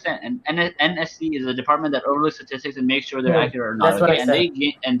 6.1%, and NSC is a department that overlooks statistics and makes sure they're accurate or not. That's what I Okay,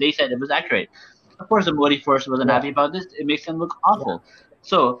 and said. they said it was accurate. Of course, the Modi force wasn't Yeah, happy about this. It makes them look yeah. awful.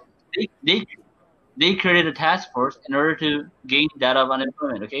 So they created a task force in order to gain data of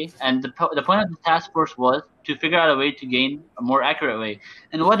unemployment. Okay, and the point of the task force was to figure out a way to gain a more accurate way.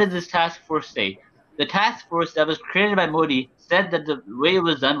 And what did this task force say? The task force that was created by Modi said that the way it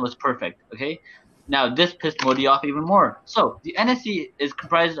was done was perfect. Okay, now this pissed Modi off even more. So the NSC is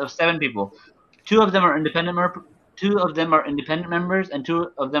comprised of 7 people. Two of them are independent. Two of them are independent members, and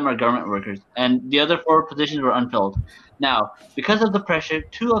two of them are government workers. And the other 4 positions were unfilled. Now, because of the pressure,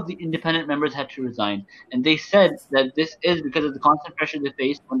 2 of the independent members had to resign, and they said that this is because of the constant pressure they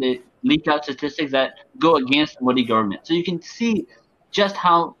face when they leak out statistics that go against the Modi government. So you can see just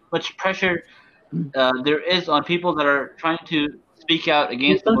how much pressure there is on people that are trying to speak out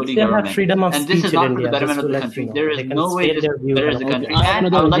against the People Modi still have government. freedom of And this is speech in not for the India, betterment just of to the let you country. know. There is They can no way state this their views betters and the all Okay, country. I have And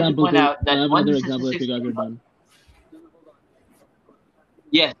another I would like to example point too. out I that have when another the example if you statistics guys are came out, done.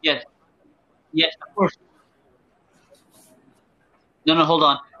 yes, yes, yes, of course. No, no, hold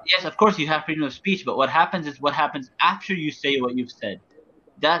on. Yes, of course you have freedom of speech, but what happens is what happens after you say what you've said.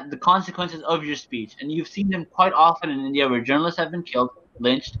 That the consequences of your speech, and you've seen them quite often in India where journalists have been killed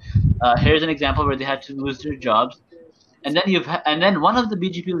lynched. Here's an example where they had to lose their jobs. And then one of the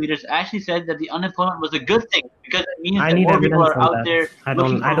BGP leaders actually said that the unemployment was a good thing because it means I that need more people evidence are on out that. there I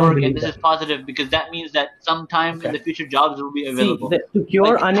looking don't for work, believe and this that. is positive because that means that sometime in Okay. the future jobs will be See, available. to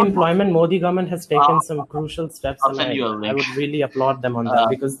cure Like, unemployment, Modi government has taken some crucial steps, I'll and send you a I link. would really applaud them on that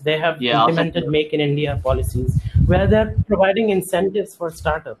because they have Yeah, I'll send implemented you. Make in India policies where they're providing incentives for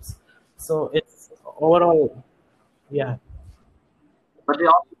startups. So it's overall, yeah. But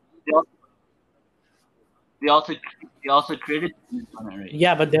they also created the unemployment rate.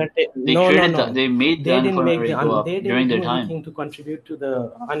 Yeah, but they're They no. they made the They didn't unemployment make rate go up they during didn't their do time. anything to contribute to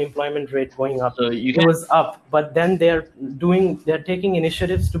the unemployment rate going up. So you It was up, but then they're taking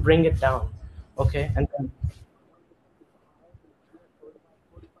initiatives to bring it down. Okay, and then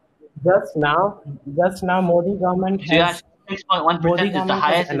just now, Modi government So has 6.1% Modi is the government has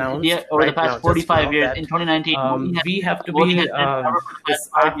highest in India announced over the right now, past just 45 now, years. that In 2019, we have to Modi be has been power for the this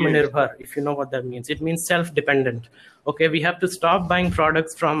past 5 years. Atmanirbhar, if you know what that means. It means self-dependent. Okay, we have to stop buying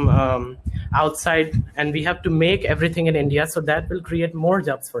products from outside, and we have to make everything in India. So that will create more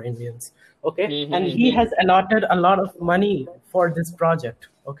jobs for Indians. Okay, and he has allotted a lot of money for this project.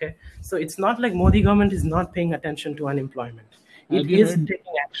 Okay, so it's not like Modi government is not paying attention to unemployment. It is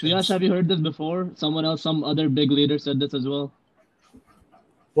taking action. Suyash, have you heard this before? Some other big leader said this as well.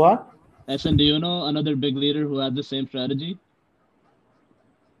 What? Ahsan, do you know another big leader who had the same strategy?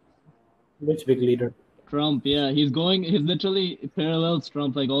 Which big leader? Trump, yeah. He's literally parallels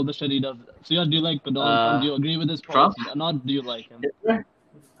Trump, like all the shit he does. Suyash, do you like Donald Trump? Do you agree with his Trump? policy? Not do you like him?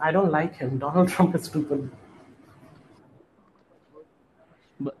 I don't like him. Donald Trump is stupid.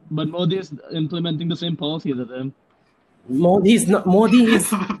 But Modi is implementing the same policies as him. Modi is But talking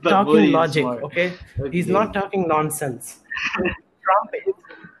Modi is logic, smart. okay? He's Okay. not talking nonsense. Trump is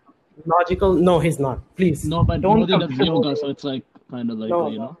logical. No, he's not. Please. No, but don't Modi does compare yoga, Modi. so it's like kind of like, No,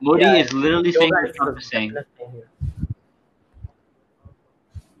 you know. Modi Yeah, is literally saying yoga what is Trump a is saying. secular thing here.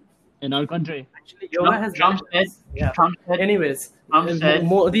 In our country. Actually, yoga has Trump said, yeah. Trump said, Anyways, Trump said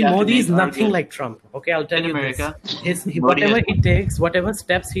Modi you have to is make nothing arguments. like Trump. Okay, I'll tell In you America, this. Modi Whatever has- he takes, whatever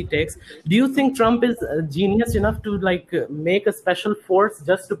steps he takes. Do you think Trump is genius enough to make a special force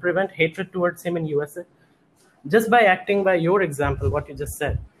just to prevent hatred towards him in USA? Just by acting by your example, what you just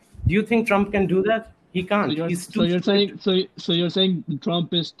said. Do you think Trump can do that? He can't. He's too stupid. So you're saying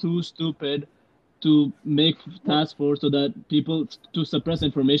Trump is too stupid to make task force so that people to suppress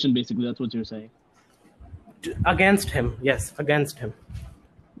information. Basically, that's what you're saying. Against him, yes, against him.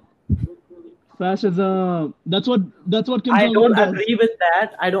 Fascism. That's what Kim I Jong-un don't does. agree with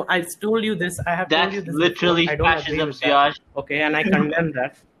that. I told you this. I have told That's you this. literally before. I don't agree fascism, with that. Suyash. Okay, and I condemn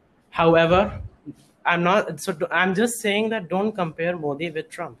that. However, I'm not. So I'm just saying that don't compare Modi with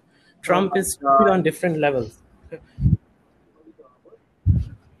Trump. Trump is stupid on different levels.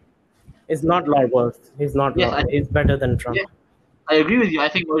 He's not law worse. He's not Yes, law. He's better than Trump. Yeah, I agree with you. I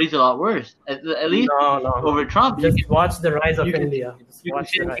think Modi's a lot worse. At least No. over Trump. Just watch the rise of you can- India. Just you can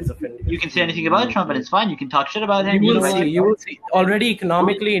watch the say- rise of India. You can say anything about Trump, and it's fine. You can talk shit about him. You will know, see. You will see. Already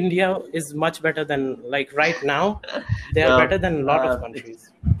economically, India is much better than right now. They are better than a lot of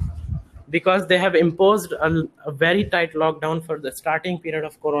countries because they have imposed a very tight lockdown for the starting period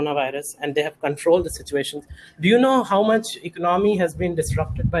of coronavirus, and they have controlled the situation. Do you know how much economy has been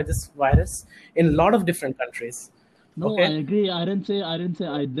disrupted by this virus in a lot of different countries? No, Okay. I agree. I didn't say. I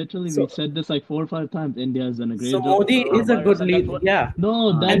literally we said this like 4 or 5 times. India is in a great So job. Modi is a good leader. Yeah.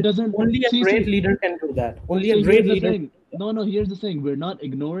 No, that And doesn't. only a see, great see, leader can do that. Only so a great here's the leader. thing. No, here's the thing. We're not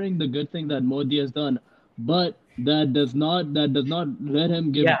ignoring the good thing that Modi has done, but that does not let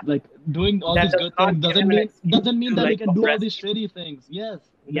him give Yeah. doing all That these does good not things give him an excuse doesn't mean to, that he can do all oppress these people. shitty things. Yes.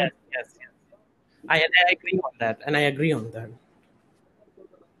 Yes. I agree on that, and I agree on that.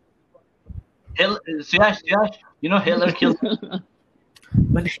 Suyash, you know Hitler killed.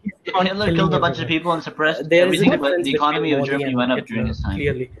 But he's not Hitler killing killed a bunch of everyone. people and suppressed There is a everything, but difference the economy between of Modi Germany and went up Hitler, during his time.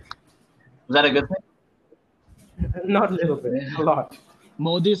 Clearly, Was that a good thing? not a little bit, a lot.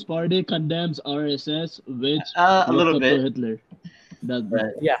 Modi's party condemns RSS, which A little looks up to bit. Hitler.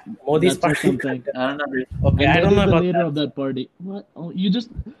 That Yeah, Modi's that's party. something. I don't know. Okay, And I don't Modi know is the about leader that. of that party. What? Oh, you just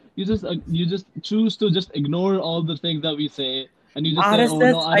choose to just ignore all the things that we say, and you just say, "Oh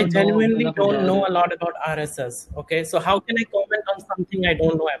RSS, no, I I don't know genuinely enough don't about know it." a lot about RSS. Okay, so how can I comment on something I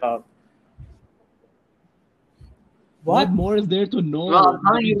don't know about? What more is there to know? Well, I'm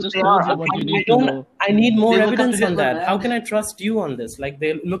telling We you just they told are. you what you I need to know. I need more They look up to evidence on Hitler, that. man. How can I trust you on this? Like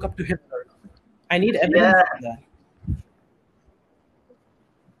they look up to Hitler. I need evidence Yeah. on that.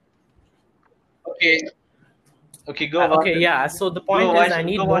 Okay, go watch Okay, it. yeah. So the point Go is, watch- I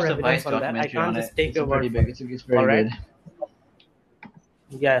need go more watch the evidence Vice on that. I documentary can't on just it. take It's your word pretty for big. it. It's very All right. good.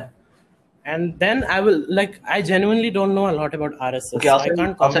 Yeah. And then I genuinely don't know a lot about RSS. Okay, so I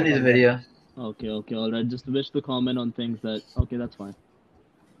can't I'll send comment you the on that. video. Okay, all right. Just wish to comment on things that. Okay, that's fine.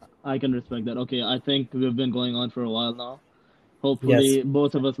 I can respect that. Okay, I think we've been going on for a while now. Hopefully, Yes.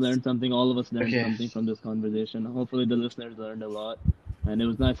 both of us learned something. All of us learned Okay. something from this conversation. Hopefully, the listeners learned a lot. And it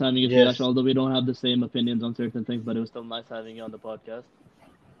was nice having you, Yes. Suyash, although we don't have the same opinions on certain things, but it was still nice having you on the podcast.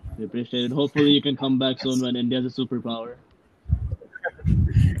 We appreciate it. Hopefully, you can come back soon when India's a superpower.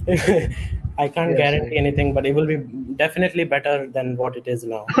 I can't Yes, guarantee anything, but it will be definitely better than what it is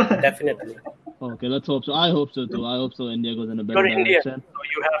now. Definitely. Okay, let's hope so. I hope so too. I hope so. India goes in a better You're Indian, direction. so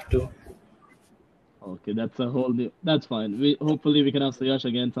you have to. Okay, that's a whole new. That's fine. Hopefully we can have Suyash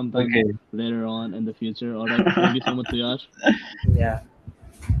again sometime Okay. later on in the future. All right. Thank you so much, Suyash. Yeah.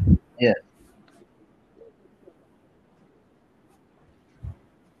 Yeah.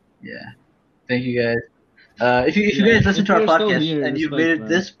 Yeah. Thank you guys. If you Yeah, guys listen if to our you're still podcast here, and you've respect, made it man.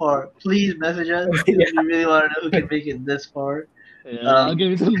 this far, please message us. Yeah. We really want to know who can make it this far. Yeah, I'll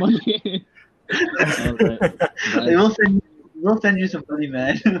give you some money. All right. Bye. We'll send you some money,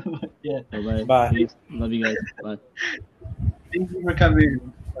 man. Yeah. Bye. Bye. Peace. Love you guys. Bye. Thank you for coming.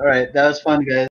 All right, that was fun, guys.